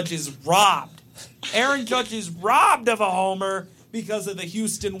Aaron Judge is robbed. Aaron Judge is robbed of a homer because of the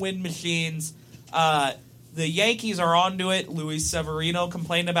Houston wind machines. The Yankees are onto it. Luis Severino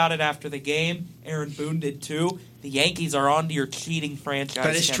complained about it after the game. Aaron Boone did too. The Yankees are onto your cheating franchise.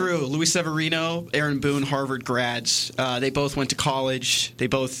 That is true. Luis Severino, Aaron Boone, Harvard grads. They both went to college.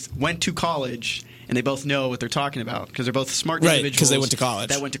 And they both know what they're talking about because they're both smart individuals. Because they went to college.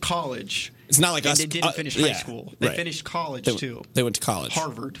 That went to college. It's not like us. They didn't finish high school. They finished college too. They went to college.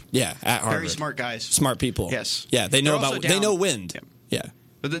 Harvard. Yeah, at Harvard. Very smart guys. Smart people. Yes. Yeah, they know about. They know wind. Yeah.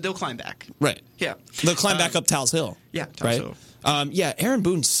 But they'll climb back. Right. Yeah. They'll climb back up Tal's Hill. Yeah. Tal's Hill. Yeah, Aaron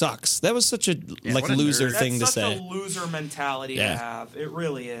Boone sucks. That was such a loser thing to say. That's such a loser mentality to have. It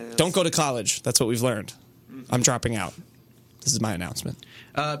really is. Don't go to college. That's what we've learned. I'm dropping out. This is my announcement.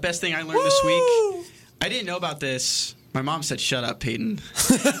 Best thing I learned this week. I didn't know about this. My mom said, "Shut up, Peyton."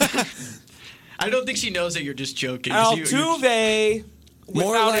 I don't think she knows that you're just joking. Altuve,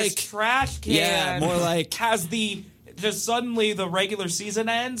 more without like his trash can, yeah, more like has the. Just suddenly the regular season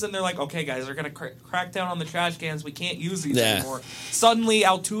ends and they're like, okay, guys, they're going to crack down on the trash cans. We can't use these anymore. Suddenly,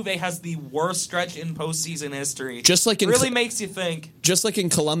 Altuve has the worst stretch in postseason history. Just like really makes you think. Just like in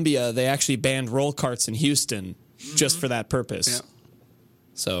Columbia, they actually banned roll carts in Houston just for that purpose. Yeah.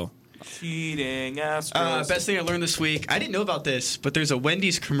 So. Cheating Astros. Best thing I learned this week. I didn't know about this, but there's a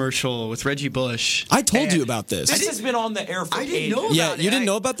Wendy's commercial with Reggie Bush. I told you about this. This has been on the air for I didn't know Yeah, about it. you didn't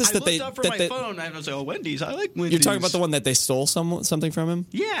know about this? I looked up from my phone and I was like, oh, Wendy's. I like Wendy's. You're talking about the one that they stole something from him?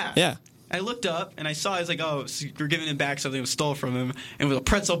 Yeah. Yeah. I looked up and I saw, I was like, oh, so you're giving him back something that was stole from him. And it was a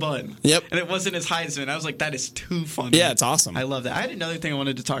pretzel bun. Yep. And it wasn't his Heisman. I was like, that is too funny. Yeah, it's awesome. I love that. I had another thing I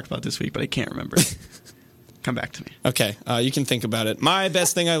wanted to talk about this week, but I can't remember. Come back to me. Okay, you can think about it. My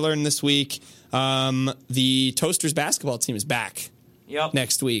best thing I learned this week, the Toasters basketball team is back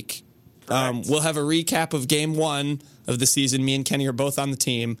next week. We'll have a recap of game 1 of the season. Me and Kenny are both on the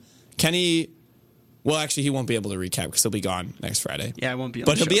team. Kenny, well, actually, he won't be able to recap because he'll be gone next Friday. Yeah, I won't be on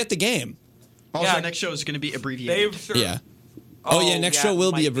But the he'll be at the game. Also, next show is going to be abbreviated. Yeah. Next show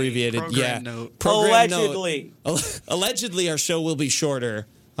will be abbreviated. Program note. Allegedly. Allegedly, our show will be shorter.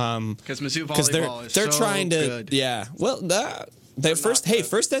 Because Mizzou volleyball is they're so trying to, good. Yeah. Well, Their first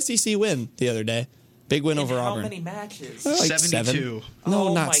SEC win the other day. Big win over Auburn. How many matches? Like 72. No,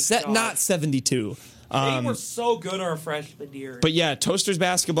 Oh not my God. not 72. They were so good our freshman year. But yeah, Toasters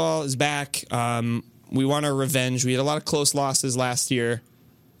basketball is back. We want our revenge. We had a lot of close losses last year,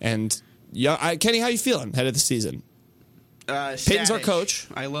 and Kenny, how you feeling ahead of the season? Peyton's our coach.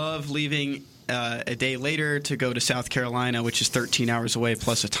 I love leaving a day later to go to South Carolina, which is 13 hours away,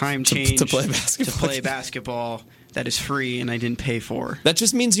 plus a time change to play basketball. To play basketball that is free and I didn't pay for. That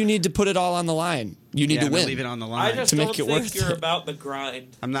just means you need to put it all on the line. You need to I'm win. gonna leave it on the line I just to don't make it think worth you're it. about the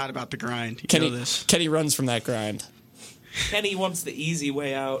grind. I'm not about the grind. You Kenny, know this. Kenny runs from that grind. Kenny wants the easy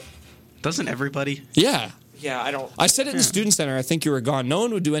way out. Doesn't everybody? Yeah. Yeah, I don't. I said it in the student center. I think you were gone. No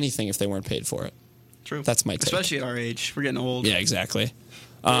one would do anything if they weren't paid for it. True. That's my take. Especially at our age. We're getting old. Yeah, exactly.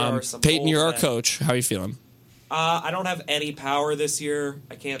 are some Peyton, you're our old men. coach. How are you feeling? I don't have any power this year.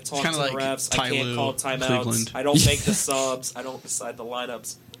 I can't talk to kinda the like refs. Ty I can't Lue, call timeouts. Cleveland. I don't make the subs. I don't decide the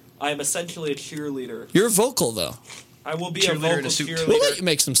lineups. I am essentially a cheerleader. You're vocal though. I will be a Cheerleader vocal in a suit. cheerleader. We'll let you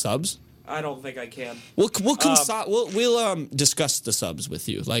make some subs. I don't think I can. We'll discuss the subs with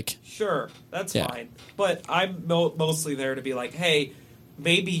you. Like, Sure, that's Yeah. fine. But I'm mostly there to be like, hey,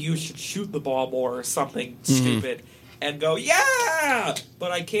 maybe you should shoot the ball more or something Mm-hmm. stupid. And go, yeah!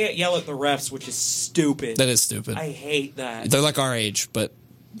 But I can't yell at the refs, which is stupid. that is stupid. I hate that. They're like our age, but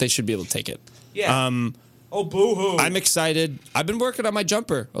they should be able to take it. Yeah. Oh, boo-hoo. I'm excited. I've been working on my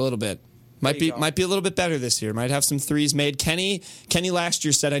jumper a little bit. Might There you be go. a little bit better this year. Might have some threes made. Kenny last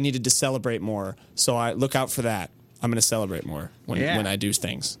year said I needed to celebrate more, so I look out for that. I'm going to celebrate more when I do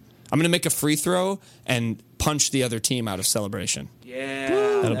things. I'm going to make a free throw and punch the other team out of celebration. Yeah.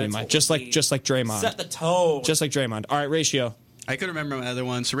 That'll be that's my what just we like need. Draymond. Set the tone. Just like Draymond. All right, ratio. I couldn't remember my other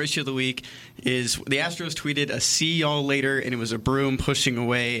one. So ratio of the week is the Astros tweeted a "see y'all later," and it was a broom pushing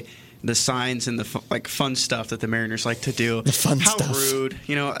away the signs and the fun stuff that the Mariners like to do. The fun How stuff. rude!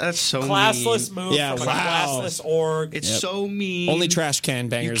 You know, that's so Classless mean. move Yeah, from wow. a classless org. It's so mean. Only trash can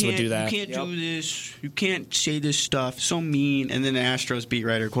bangers would do that. You can't do this. You can't say this stuff. So mean. And then the Astros beat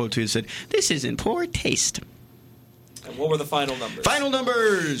writer quote tweeted said, "This is in poor taste." And what were the final numbers? Final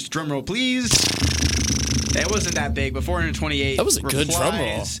numbers. Drum roll, please. It wasn't that big, but 428 That was a good drum roll.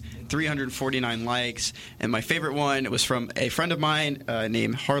 replies, 349 likes. And my favorite one was from a friend of mine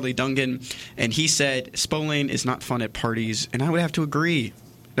named Harley Dungan. And he said, Spolane is not fun at parties. And I would have to agree.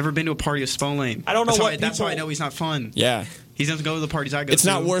 Never been to a party of Spolane. I don't know what That's people- why I know he's not fun. Yeah. He doesn't go to the parties I go It's to.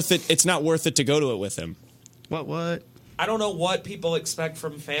 not worth it. It's not worth it to go to it with him. What? I don't know what people expect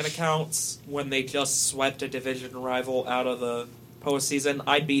from fan accounts when they just swept a division rival out of the postseason.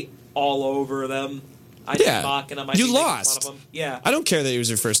 I'd be all over them. I'd be mocking them. I'd You be making lost. fun of them. Yeah. I don't care that it was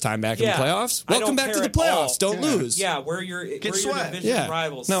your first time back in the playoffs. I Welcome don't back to care the at all. playoffs. Don't lose. Yeah, we're your sweat. division Yeah.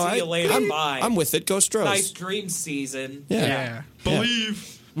 rivals. No, See you later. Bye. I'm with it. Go Stros. Nice dream season. Yeah.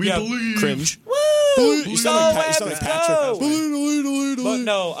 Believe. We Yeah. believe. Cringe. Woo! You sound like Patrick. But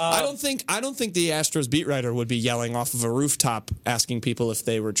no, I don't think the Astros beat writer would be yelling off of a rooftop asking people if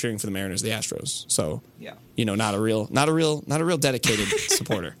they were cheering for the Mariners, the Astros. So, yeah. not a real dedicated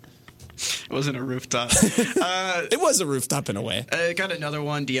supporter. It wasn't a rooftop. It was a rooftop in a way. Got another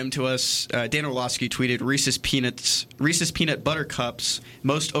one DM to us. Dan Orlowski tweeted Reese's Peanut Butter Cups,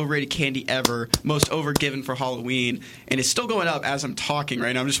 most overrated candy ever, most overgiven for Halloween, and it's still going up as I'm talking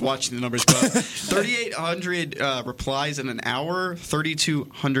right now. I'm just watching the numbers go up. 3,800 replies in an hour,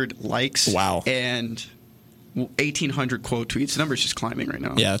 3,200 likes. Wow. And 1,800 quote tweets. The number's just climbing right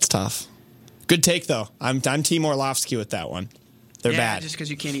now. Yeah, it's tough. Good take though. I'm Team Orlovsky with that one. They're bad. Just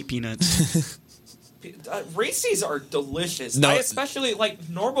because you can't eat peanuts. Reese's are delicious. No. I especially like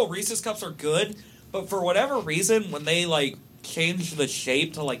normal Reese's cups are good, but for whatever reason, when they like change the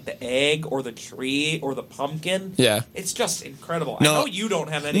shape to like the egg or the tree or the pumpkin, Yeah. it's just incredible. No. I know you don't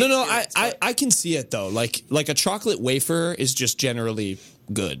have any. No, experience, I can see it though. Like a chocolate wafer is just generally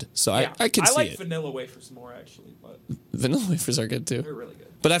good. So yeah. I can see like it. vanilla wafers more actually, but Vanilla wafers are good too. they're really good.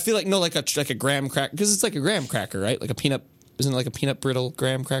 But I feel like like a graham cracker, because it's like a graham cracker, right? Like a peanut, isn't it like a peanut brittle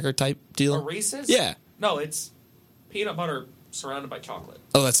graham cracker type deal? A Reese's? Yeah. No, it's peanut butter surrounded by chocolate.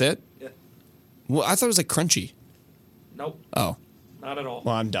 Oh, that's it? Yeah. Well, I thought it was like crunchy. Nope. Oh. Not at all.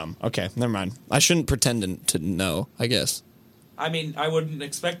 Well, I'm dumb. Okay, never mind. I shouldn't pretend to know, I guess. I mean, I wouldn't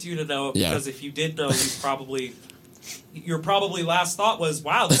expect you to know Yeah. because if you did know, your probably last thought was,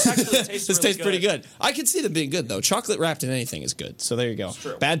 "Wow, this actually tastes This really tastes pretty good. I can see them being good, though. Chocolate wrapped in anything is good. So there you go.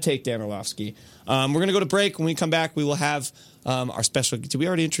 true. Bad take, Dan Orlovsky. We're going to go to break. When we come back, we will have our special... Did we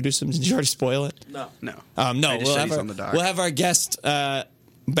already introduce him? Did you already spoil it? No. No. No, I just we'll said have, he's on the dock. we'll have our guest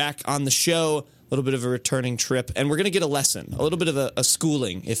back on the show, a little bit of a returning trip, and we're going to get a lesson, a little bit of a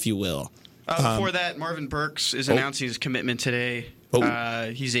schooling, if you will. Before that, Marvin Burks is announcing his commitment today.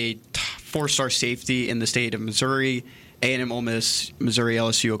 He's a 4-star safety in the state of Missouri, A&M, Ole Miss, Missouri,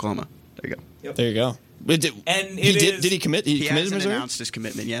 LSU, Oklahoma. There you go. Yep. There you go. Did he commit? He committed hasn't Missouri? announced his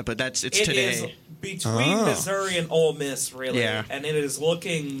commitment yet, but it's It today. is between Missouri and Ole Miss, really. Yeah. And it is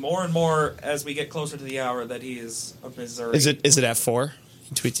looking more and more as we get closer to the hour that he is a Missouri. Is it at 4?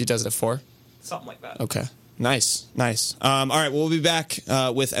 He tweets he does it at 4? Something like that. Okay. Nice. All right, well, we'll be back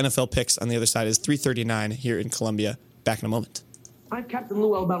with NFL picks on the other side. It's 3:39 here in Columbia. Back in a moment. I'm Captain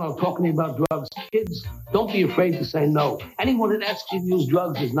Lou Albano talking to you about drugs. Kids, don't be afraid to say no. Anyone that asks you to use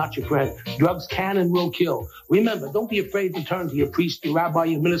drugs is not your friend. Drugs can and will kill. Remember, don't be afraid to turn to your priest, your rabbi,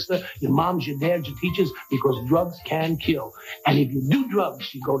 your minister, your moms, your dads, your teachers, because drugs can kill. And if you do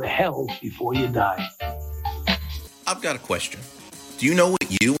drugs, you go to hell before you die. I've got a question. Do you know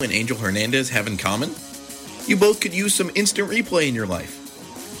what you and Angel Hernandez have in common? You both could use some instant replay in your life.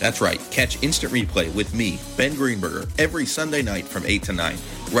 That's right, catch Instant Replay with me, Ben Greenberger, every Sunday night from 8 to 9,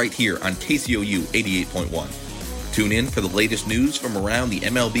 right here on KCOU 88.1. Tune in for the latest news from around the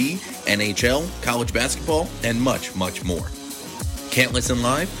MLB, NHL, college basketball, and much, much more. Can't listen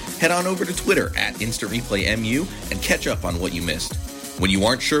live? Head on over to Twitter at Instant Replay MU and catch up on what you missed. When you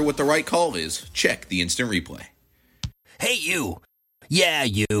aren't sure what the right call is, check the Instant Replay. Hey, you. Yeah,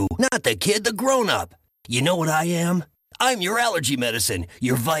 you. Not the kid, the grown-up. You know what I am? I'm your allergy medicine,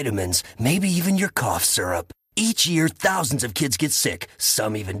 your vitamins, maybe even your cough syrup. Each year, thousands of kids get sick,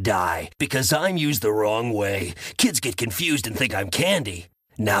 some even die, because I'm used the wrong way. Kids get confused and think I'm candy.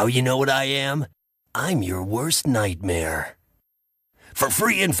 Now you know what I am? I'm your worst nightmare. For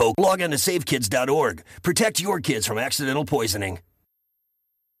free info, log on to savekids.org. Protect your kids from accidental poisoning.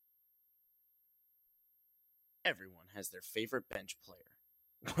 Everyone has their favorite bench player.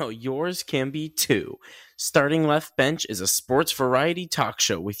 Well, yours can be too. Starting Left Bench is a sports variety talk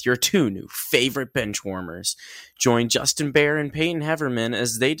show with your 2 new favorite bench warmers. Join Justin Bear and Peyton Heverman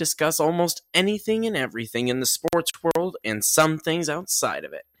as they discuss almost anything and everything in the sports world and some things outside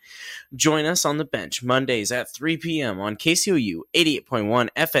of it. Join us on the bench Mondays at 3 p.m. on KCOU 88.1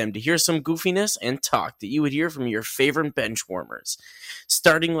 FM to hear some goofiness and talk that you would hear from your favorite bench warmers.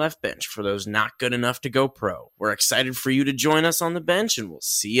 Starting Left Bench for those not good enough to go pro. We're excited for you to join us on the bench, and we'll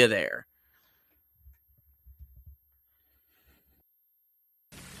see you there.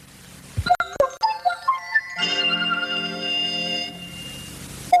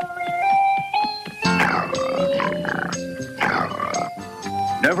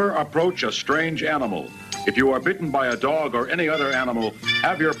 Never approach a strange animal. If you are bitten by a dog or any other animal,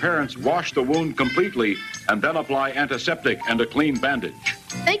 have your parents wash the wound completely and then apply antiseptic and a clean bandage.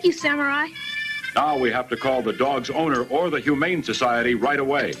 Thank you, Samurai. Now we have to call the dog's owner or the Humane Society right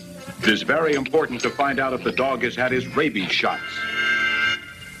away. It is very important to find out if the dog has had his rabies shots.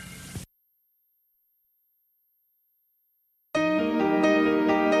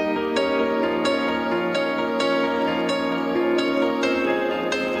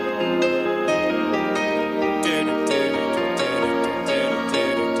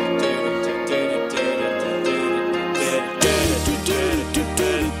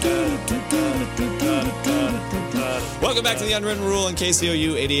 Welcome back to the Unwritten Rule on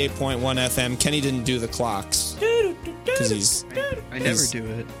KCOU 88.1 FM. Kenny didn't do the clocks because I never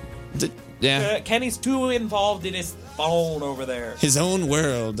do it. Kenny's too involved in his phone over there. His own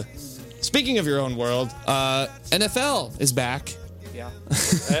world. Speaking of your own world, NFL is back. Yeah,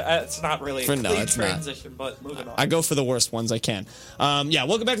 it's not really a complete transition, but moving on. I go for the worst ones I can.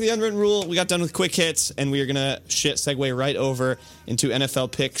 Welcome back to the Unwritten Rule. We got done with quick hits, and we are going to segue right over into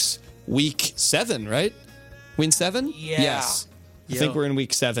NFL picks week 7, right? Week 7? Yeah. Yes. I think we're in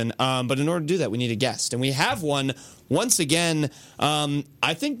week 7. But in order to do that, we need a guest. And we have one once again.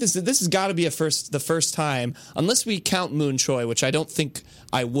 I think this has got to be the first time, unless we count Moon Choi, which I don't think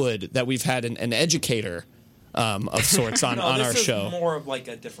I would, that we've had an educator of sorts on our show. This is more of like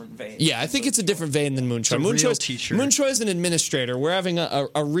a different vein. Yeah, I think it's a different vein than Moon Choi. Moon Choi is an administrator. We're having a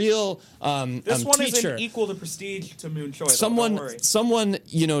real this one teacher. isn't equal to prestige to Moon Choi. Someone,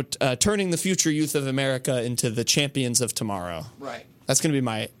 turning the future youth of America into the champions of tomorrow. Right. That's going to be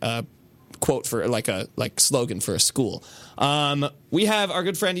my quote for like slogan for a school. We have our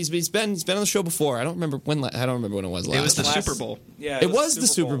good friend. He's been on the show before. I don't remember when it was last. It was the Super Bowl. Yeah, it was the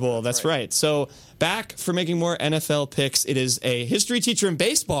Super Bowl. That's right. So back for making more NFL picks. It is a history teacher and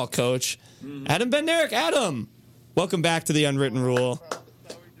baseball coach, Adam Bednarek. Adam, welcome back to the Unwritten Rule.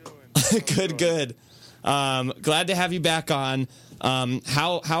 Good. Glad to have you back on.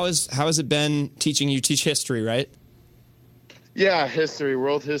 How has it been teaching? You teach history, right? Yeah,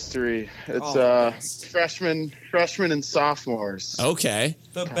 world history. It's freshmen and sophomores. Okay.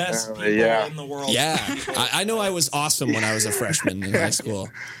 The best people in the world. Yeah. I know I was awesome when I was a freshman in high school.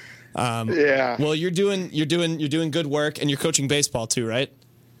 Yeah. Well, you're doing good work, and you're coaching baseball too, right?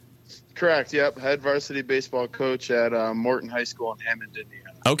 Correct. Yep. Head varsity baseball coach at Morton High School in Hammond,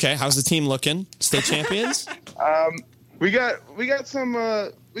 Indiana. Okay. How's the team looking? State champions? We got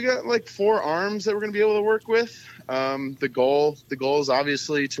like 4 arms that we're going to be able to work with. The goal is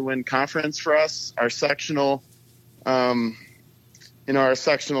obviously to win conference for us. Our sectional, our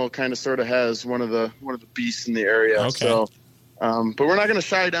sectional kind of sort of has one of the beasts in the area. Okay. So, but we're not going to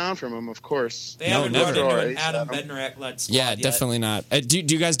shy down from them, of course. They haven't run into an Adam Bednarek led squad Yeah, yet. definitely not. Do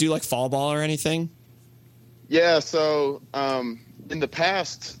you guys do like fall ball or anything? Yeah. So in the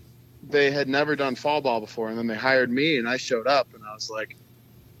past, they had never done fall ball before, and then they hired me, and I showed up, and I was like,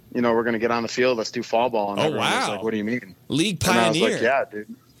 we're going to get on the field. Let's do fall ball. And everyone was like, what do you mean? League pioneer. pioneer. And I was like, yeah,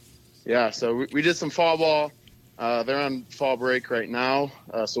 dude. Yeah, so we did some fall ball. They're on fall break right now,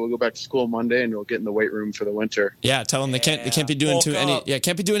 so we'll go back to school Monday, and we'll get in the weight room for the winter. Yeah, tell them they can't be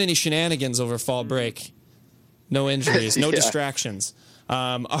doing any shenanigans over fall break. No injuries, no distractions.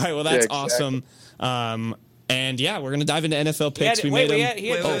 All right, well that's awesome. And yeah, we're gonna dive into NFL picks. He had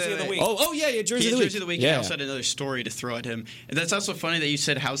Jersey of the Week. Jersey of the Week. Yeah. I also had another story to throw at him. And that's also funny that you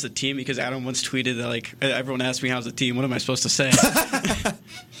said, how's the team? Because Adam once tweeted that, like, everyone asked me, how's the team? What am I supposed to say?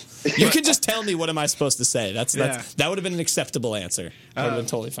 You can just tell me what am I supposed to say. That would have been an acceptable answer. I would have been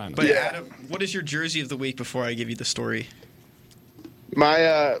totally fine with but that. Adam, what is your Jersey of the Week before I give you the story?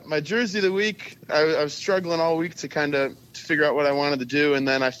 My Jersey of the Week, I was struggling all week to kind of figure out what I wanted to do, and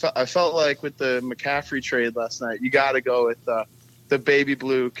then I felt like with the McCaffrey trade last night, you got to go with the baby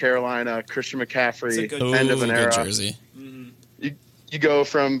blue Carolina Christian McCaffrey end of an era. Good jersey. You go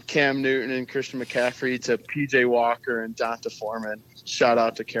from Cam Newton and Christian McCaffrey to P.J. Walker and Donta Foreman. Shout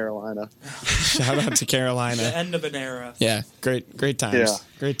out to Carolina. Shout out to Carolina. The end of an era. Yeah, great times. Yeah.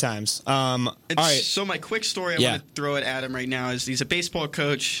 Great times. All right. So my quick story I want to throw at Adam right now is he's a baseball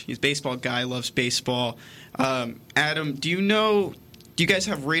coach. He's a baseball guy, loves baseball. Adam, do you guys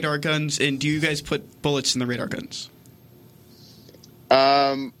have radar guns, and do you guys put bullets in the radar guns?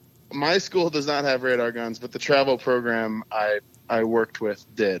 My school does not have radar guns, but the travel program I worked with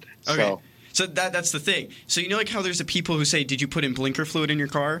did. Okay. So that's the thing. So like how there's the people who say, "Did you put in blinker fluid in your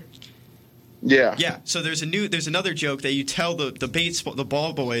car?" Yeah. Yeah. So there's another joke that you tell the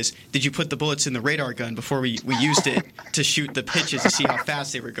ball boys, "Did you put the bullets in the radar gun before we used it to shoot the pitches to see how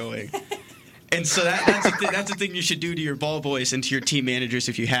fast they were going?" And so that's the thing you should do to your ball boys and to your team managers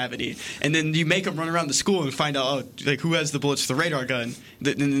if you have any. And then you make them run around the school and find out, who has the bullets for the radar gun.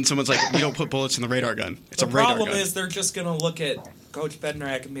 And then someone's like, "We don't put bullets in the radar gun. It's a radar gun." The problem is they're just going to look at Coach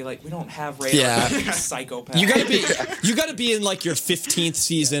Bednarek and be like, "We don't have radar guns, psychopath." You gotta be in like your 15th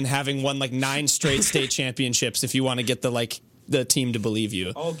season, having won like 9 straight state championships if you want to get the team to believe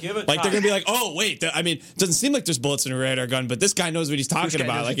you. Oh, give it like time. They're gonna be like, "Oh wait, it doesn't seem like there's bullets in a radar gun, but this guy knows what he's talking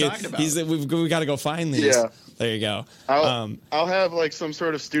about. We got to go find these." Yeah. There you go. I'll have like some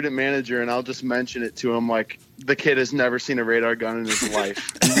sort of student manager, and I'll just mention it to him like the kid has never seen a radar gun in his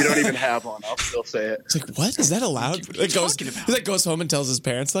life. And you don't even have one. I'll still say it. It's like, what? Is that allowed? He goes home and tells his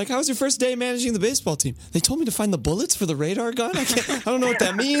parents, like, "How was your first day managing the baseball team? They told me to find the bullets for the radar gun. I don't know what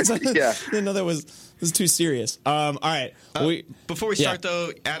that means." I didn't know that was too serious. All right. Before we start,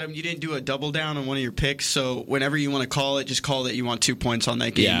 though, Adam, you didn't do a double down on one of your picks, so whenever you want to call it, just call that you want 2 points on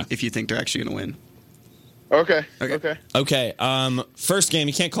that game if you think they're actually going to win. Okay. First game,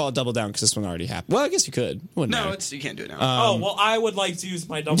 you can't call it double down because this one already happened. Well, I guess you could. You can't do it now. I would like to use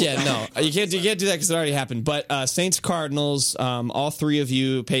my double down. Yeah, no. You can't do that because it already happened. But Saints Cardinals, all 3 of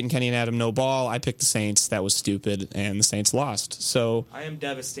you, Peyton, Kenny, and Adam, no ball. I picked the Saints. That was stupid, and the Saints lost. So I am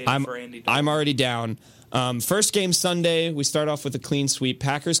devastated for Andy. I'm already down. First game Sunday, we start off with a clean sweep.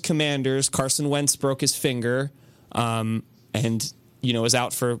 Packers Commanders. Carson Wentz broke his finger, and is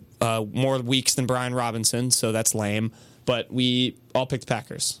out for more weeks than Brian Robinson, so that's lame. But we all picked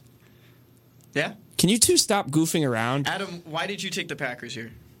Packers. Yeah. Can you two stop goofing around? Adam, why did you take the Packers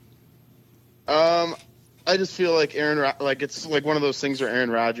here? I just feel like it's like one of those things where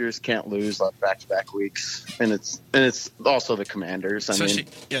Aaron Rodgers can't lose like back-to-back weeks, and it's also the Commanders.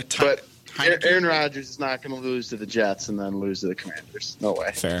 But Aaron Rodgers is not going to lose to the Jets and then lose to the Commanders. No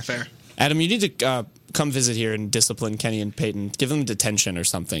way. Fair. Adam, you need to come visit here and discipline Kenny and Peyton. Give them detention or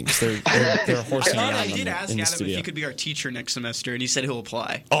something. They're horsing around. I did ask Adam studio. if he could be our teacher next semester, and he said he'll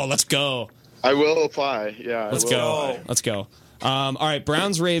apply. Oh, let's go. I will apply. Yeah, Let's go. All right,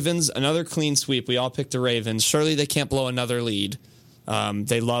 Browns-Ravens, another clean sweep. We all picked the Ravens. Surely they can't blow another lead.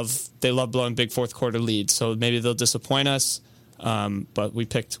 They love blowing big fourth quarter leads, so maybe they'll disappoint us. But we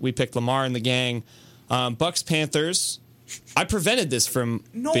picked Lamar and the gang. Bucks Panthers. I prevented this from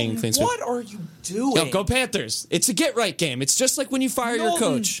being clean sweep. What are you doing? No, go Panthers. It's a get-right game. It's just like when you fire your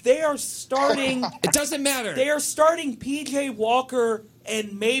coach. They are starting... It doesn't matter. They are starting P.J. Walker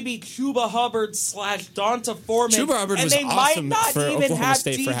and maybe Chuba Hubbard / Donta Foreman. Chuba Hubbard and was they awesome might not for even Oklahoma have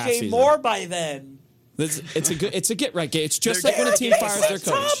State for half DJ season. Moore by then. It's a get-right game. It's just like when a team fires their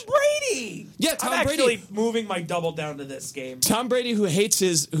coach. Tom Brady. Yeah, Tom I'm Brady. actually moving my double down to this game. Tom Brady, who hates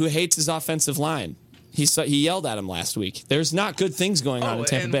his offensive line. He yelled at him last week. There's not good things going on in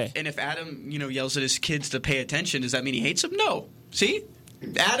Tampa Bay. And if Adam, yells at his kids to pay attention, does that mean he hates them? No. See,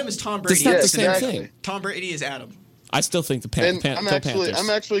 Adam is Tom Brady. It's not the same thing. Tom Brady is Adam. I still think the Panthers. I'm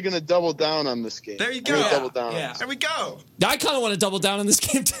actually going to double down on this game. There you go. Double down. Yeah. There we go. I kind of want to double down on this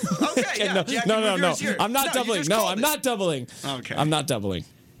game too. Okay. No. I'm not doubling. No, I'm not doubling. Okay. I'm not doubling.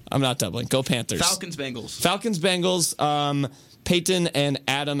 Go Panthers. Falcons Bengals. Peyton and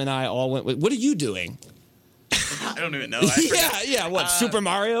Adam and I all went with. What are you doing? I don't even know. Yeah. What, Super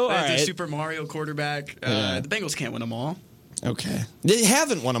Mario? All right. Super Mario quarterback. The Bengals can't win them all. Okay. They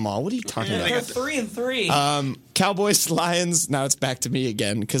haven't won them all. What are you talking about? They're 3-3. Cowboys, Lions. Now it's back to me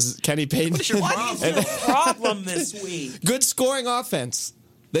again because Kenny Payton. What is your problem this week? Good scoring offense.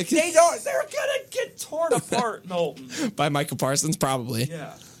 They're gonna get torn apart, Knowlton. By Micah Parsons, probably.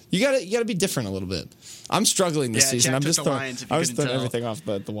 Yeah. You gotta be different a little bit. I'm struggling this season. Jack I'm just throwing everything off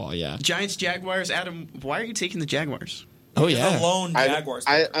the wall. Yeah. Giants, Jaguars. Adam, why are you taking the Jaguars? Oh yeah. The lone Jaguars.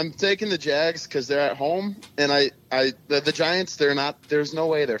 I'm taking the Jags because they're at home, and the Giants. They're not. There's no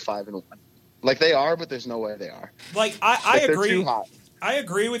way they're 5-1. Like they are, but there's no way they are. Like I agree. They're too hot. I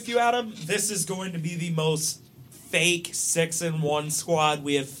agree with you, Adam. This is going to be the most fake 6-1 squad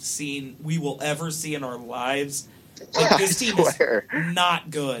we will ever see in our lives. Like, this team is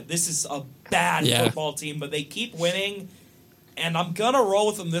not good. This is a bad football team, but they keep winning, and I'm going to roll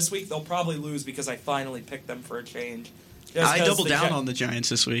with them this week. They'll probably lose because I finally picked them for a change. I doubled down on the Giants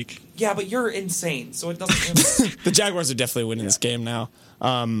this week. Yeah, but you're insane, so it doesn't... The Jaguars are definitely winning this game now.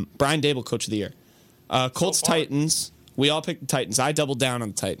 Brian Dable, Coach of the Year. Colts, Titans. We all picked the Titans. I doubled down on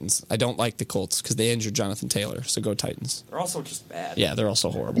the Titans. I don't like the Colts because they injured Jonathan Taylor, so go Titans. They're also just bad. Yeah, they're also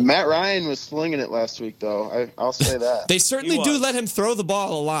horrible. Matt Ryan was slinging it last week, though. I'll say that. They certainly do let him throw the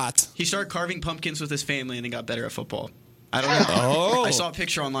ball a lot. He started carving pumpkins with his family and then got better at football. I don't know. Oh. I saw a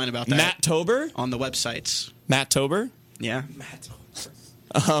picture online about that. Matt Tober? On the websites. Matt Tober? Yeah. Matt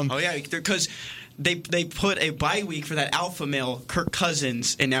Tober. Yeah, because they put a bye week for that alpha male, Kirk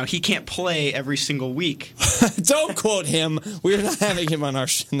Cousins, and now he can't play every single week. Don't quote him. We're not having him on our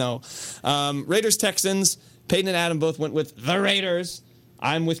show. No. Raiders, Texans. Peyton and Adam both went with the Raiders.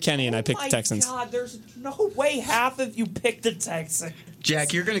 I'm with Kenny, and I picked the Texans. Oh, my God. There's no way half of you picked the Texans.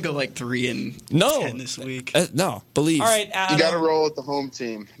 Jack, you're going to go like 3-10 this week. No, believe. All right, Adam. You got to roll with the home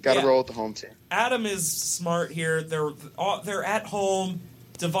team. Roll with the home team. Adam is smart here. They're at home.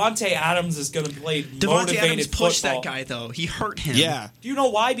 Devontae Adams is going to play motivated Adams pushed football. that guy, though. He hurt him. Yeah. Do you know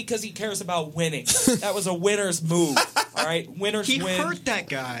why? Because he cares about winning. That was a winner's move. All right? Winners win. He hurt that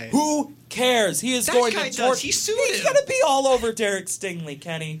guy. Who cares? He is that going guy to does. He sued him. He's going to be all over Derek Stingley,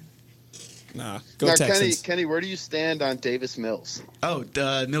 Kenny. Nah, go Texans. Kenny, where do you stand on Davis Mills? Oh,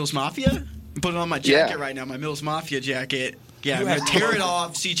 Mills Mafia? I'm putting on my jacket right now, my Mills Mafia jacket. Yeah, I'm going to tear it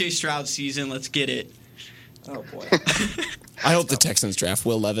off. C.J. Stroud season. Let's get it. Oh, boy. I hope the Texans draft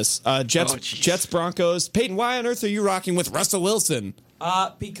Will Levis. Jets, Broncos. Peyton, why on earth are you rocking with Russell Wilson?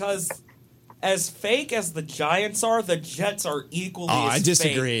 Because as fake as the Giants are, the Jets are equally as I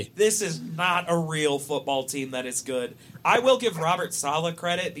disagree. Fake. This is not a real football team that is good. I will give Robert Saleh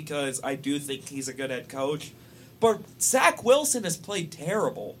credit because I do think he's a good head coach. But Zach Wilson has played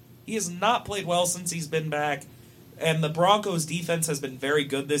terrible. He has not played well since he's been back. And the Broncos' defense has been very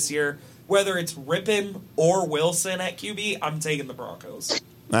good this year. Whether it's Rippon or Wilson at QB, I'm taking the Broncos.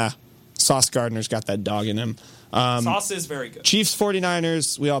 Sauce Gardner's got that dog in him. Sauce is very good. Chiefs,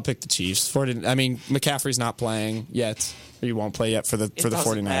 49ers. We all picked the Chiefs. McCaffrey's not playing yet. He won't play yet for the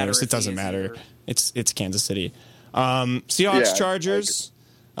 49ers. It doesn't matter. It's Kansas City. Seahawks, Chargers.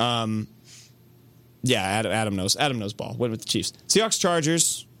 Adam knows. Adam knows ball. Went with the Chiefs. Seahawks,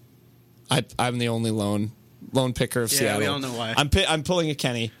 Chargers. I'm the only lone picker of Seattle. Yeah, we all know why. I'm pulling a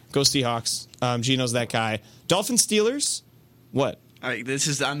Kenny. Go Seahawks. Gino's that guy. Dolphins, Steelers. What? I'm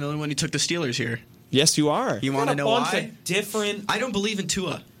the only one who took the Steelers here. Yes, you are. You want to know why? Different. I don't believe in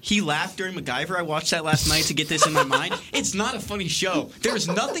Tua. He laughed during MacGyver. I watched that last night to get this in my mind. It's not a funny show. There's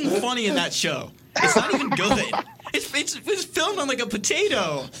nothing funny in that show. It's not even good. It was filmed on like a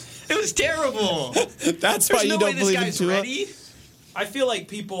potato. It was terrible. That's why you don't believe in Tua. Ready. I feel like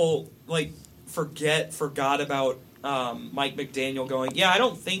people forgot about Mike McDaniel going, I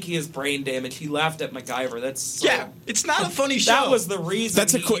don't think he has brain damage. He laughed at MacGyver. That's so, it's not a funny show. That was the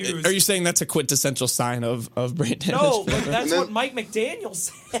reason. Are you saying that's a quintessential sign of brain damage? No, but that's what Mike McDaniel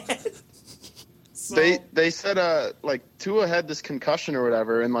said. So, they said like Tua had this concussion or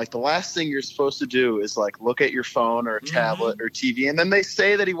whatever, and like the last thing you're supposed to do is like look at your phone or a tablet or TV, and then they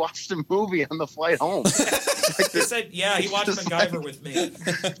say that he watched a movie on the flight home. He said, he watched MacGyver with me.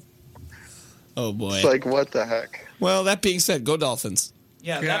 Oh boy! It's like, what the heck? Well, that being said, go Dolphins.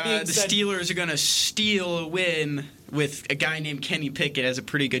 Yeah, that being the said, Steelers are going to steal a win with a guy named Kenny Pickett. Has a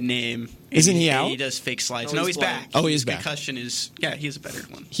pretty good name. Isn't he out? He does fake slides. No, he's back. Oh, he's back. Concussion is he has a better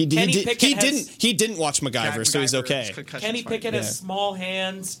one. He didn't watch MacGyver, so he's okay. Kenny Pickett has small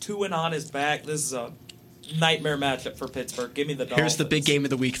hands, Tua on his back. This is a nightmare matchup for Pittsburgh. Give me the Dolphins. Here's the big game of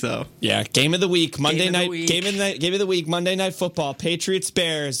the week, though. Yeah, game of the week, Monday night. Game of the week, Monday Night Football. Patriots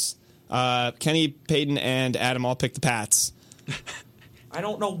Bears. Kenny, Peyton, and Adam all picked the Pats. I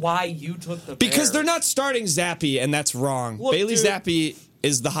don't know why you took the Bears. Because they're not starting Zappe, and that's wrong. Look, Bailey Zappe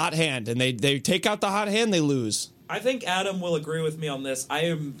is the hot hand, and they take out the hot hand, they lose. I think Adam will agree with me on this.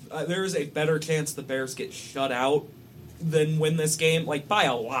 There is a better chance the Bears get shut out than win this game, like by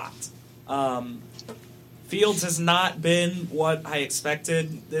a lot. Fields has not been what I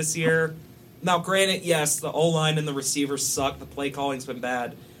expected this year. Now, granted, yes, the O-line and the receivers suck. The play calling's been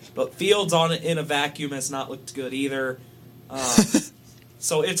bad. But Fields in a vacuum has not looked good either.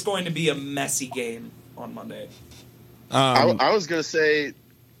 So it's going to be a messy game on Monday. I was going to say,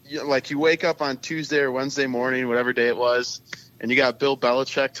 like, you wake up on Tuesday or Wednesday morning, whatever day it was, and you got Bill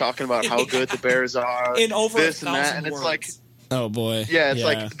Belichick talking about how good the Bears are. In over this 1,000 and that, and words. it's like, oh boy. Yeah, it's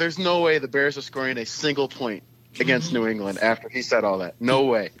like there's no way the Bears are scoring a single point against New England after he said all that. No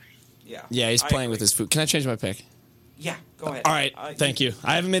way. Yeah, he's playing with his food. Can I change my pick? Yeah, go ahead. All right, thank you.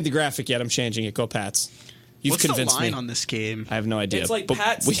 I haven't made the graphic yet. I'm changing it. Go Pats. You've What's convinced the line me on this game? I have no idea. It's like but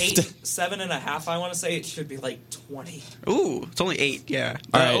Pat's 7.5. I want to say it should be like 20. Ooh, it's only 8. Yeah.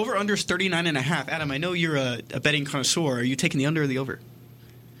 All right. Over under is 39.5. Adam, I know you're a betting connoisseur. Are you taking the under or the over?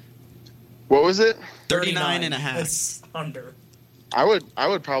 What was it? 39.5. It's under. I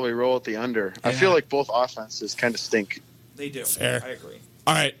would probably roll at the under. I feel like both offenses kind of stink. They do. Fair. I agree.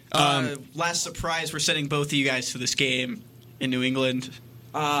 All right. Last surprise, we're sending both of you guys to this game in New England.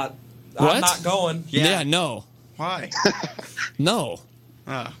 What? I'm not going. Yeah, no. Why? No.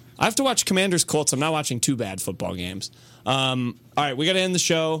 I have to watch Commanders Colts. I'm not watching two bad football games. All right, we got to end the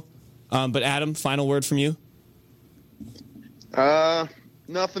show. But Adam, final word from you?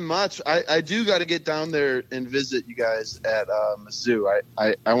 Nothing much. I do got to get down there and visit you guys at Mizzou.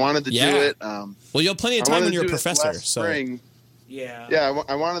 I wanted to do it. Well, you'll have plenty of time when you're a professor. So. Spring. Yeah,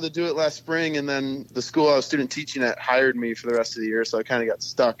 I wanted to do it last spring, and then the school I was student teaching at hired me for the rest of the year, so I kind of got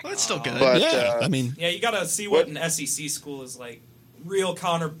stuck. Well, that's still good. But, you got to see what an SEC school is like. Real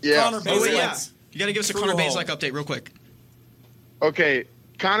Connor Bazelak. Oh, yeah. You got to give us a Connor Bazelak update real quick. Okay,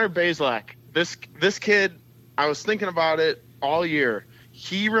 Connor Bazelak. This kid, I was thinking about it all year.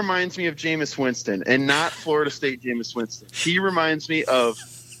 He reminds me of Jameis Winston, and not Florida State Jameis Winston. He reminds me of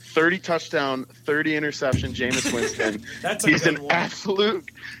 30 touchdown, 30 interception Jameis Winston. He's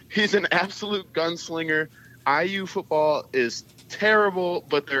an absolute gunslinger. IU football is terrible,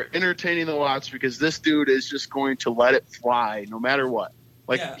 but they're entertaining to watch because this dude is just going to let it fly no matter what.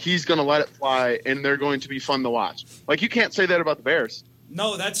 He's going to let it fly, and they're going to be fun to watch. Like, you can't say that about the Bears.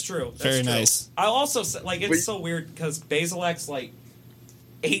 No, that's true. That's Very true. nice. I also it's so weird because Bazelak's like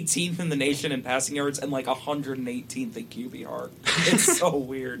 18th in the nation in passing yards and like 118th in QBR. It's so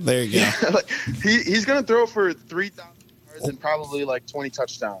weird. There you go. He's going to throw for 3,000 yards and probably like 20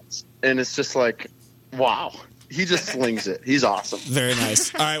 touchdowns. And it's just like, wow. He just slings it. He's awesome. Very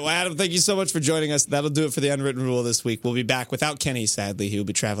nice. All right, well, Adam, thank you so much for joining us. That'll do it for the Unwritten Rule this week. We'll be back without Kenny, sadly. He will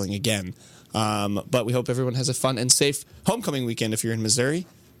be traveling again. But we hope everyone has a fun and safe homecoming weekend if you're in Missouri.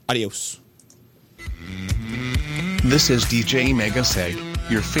 Adios. This is DJ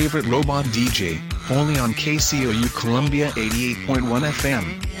Megaseg, your favorite robot DJ, only on KCOU Columbia 88.1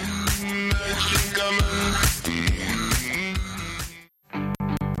 FM.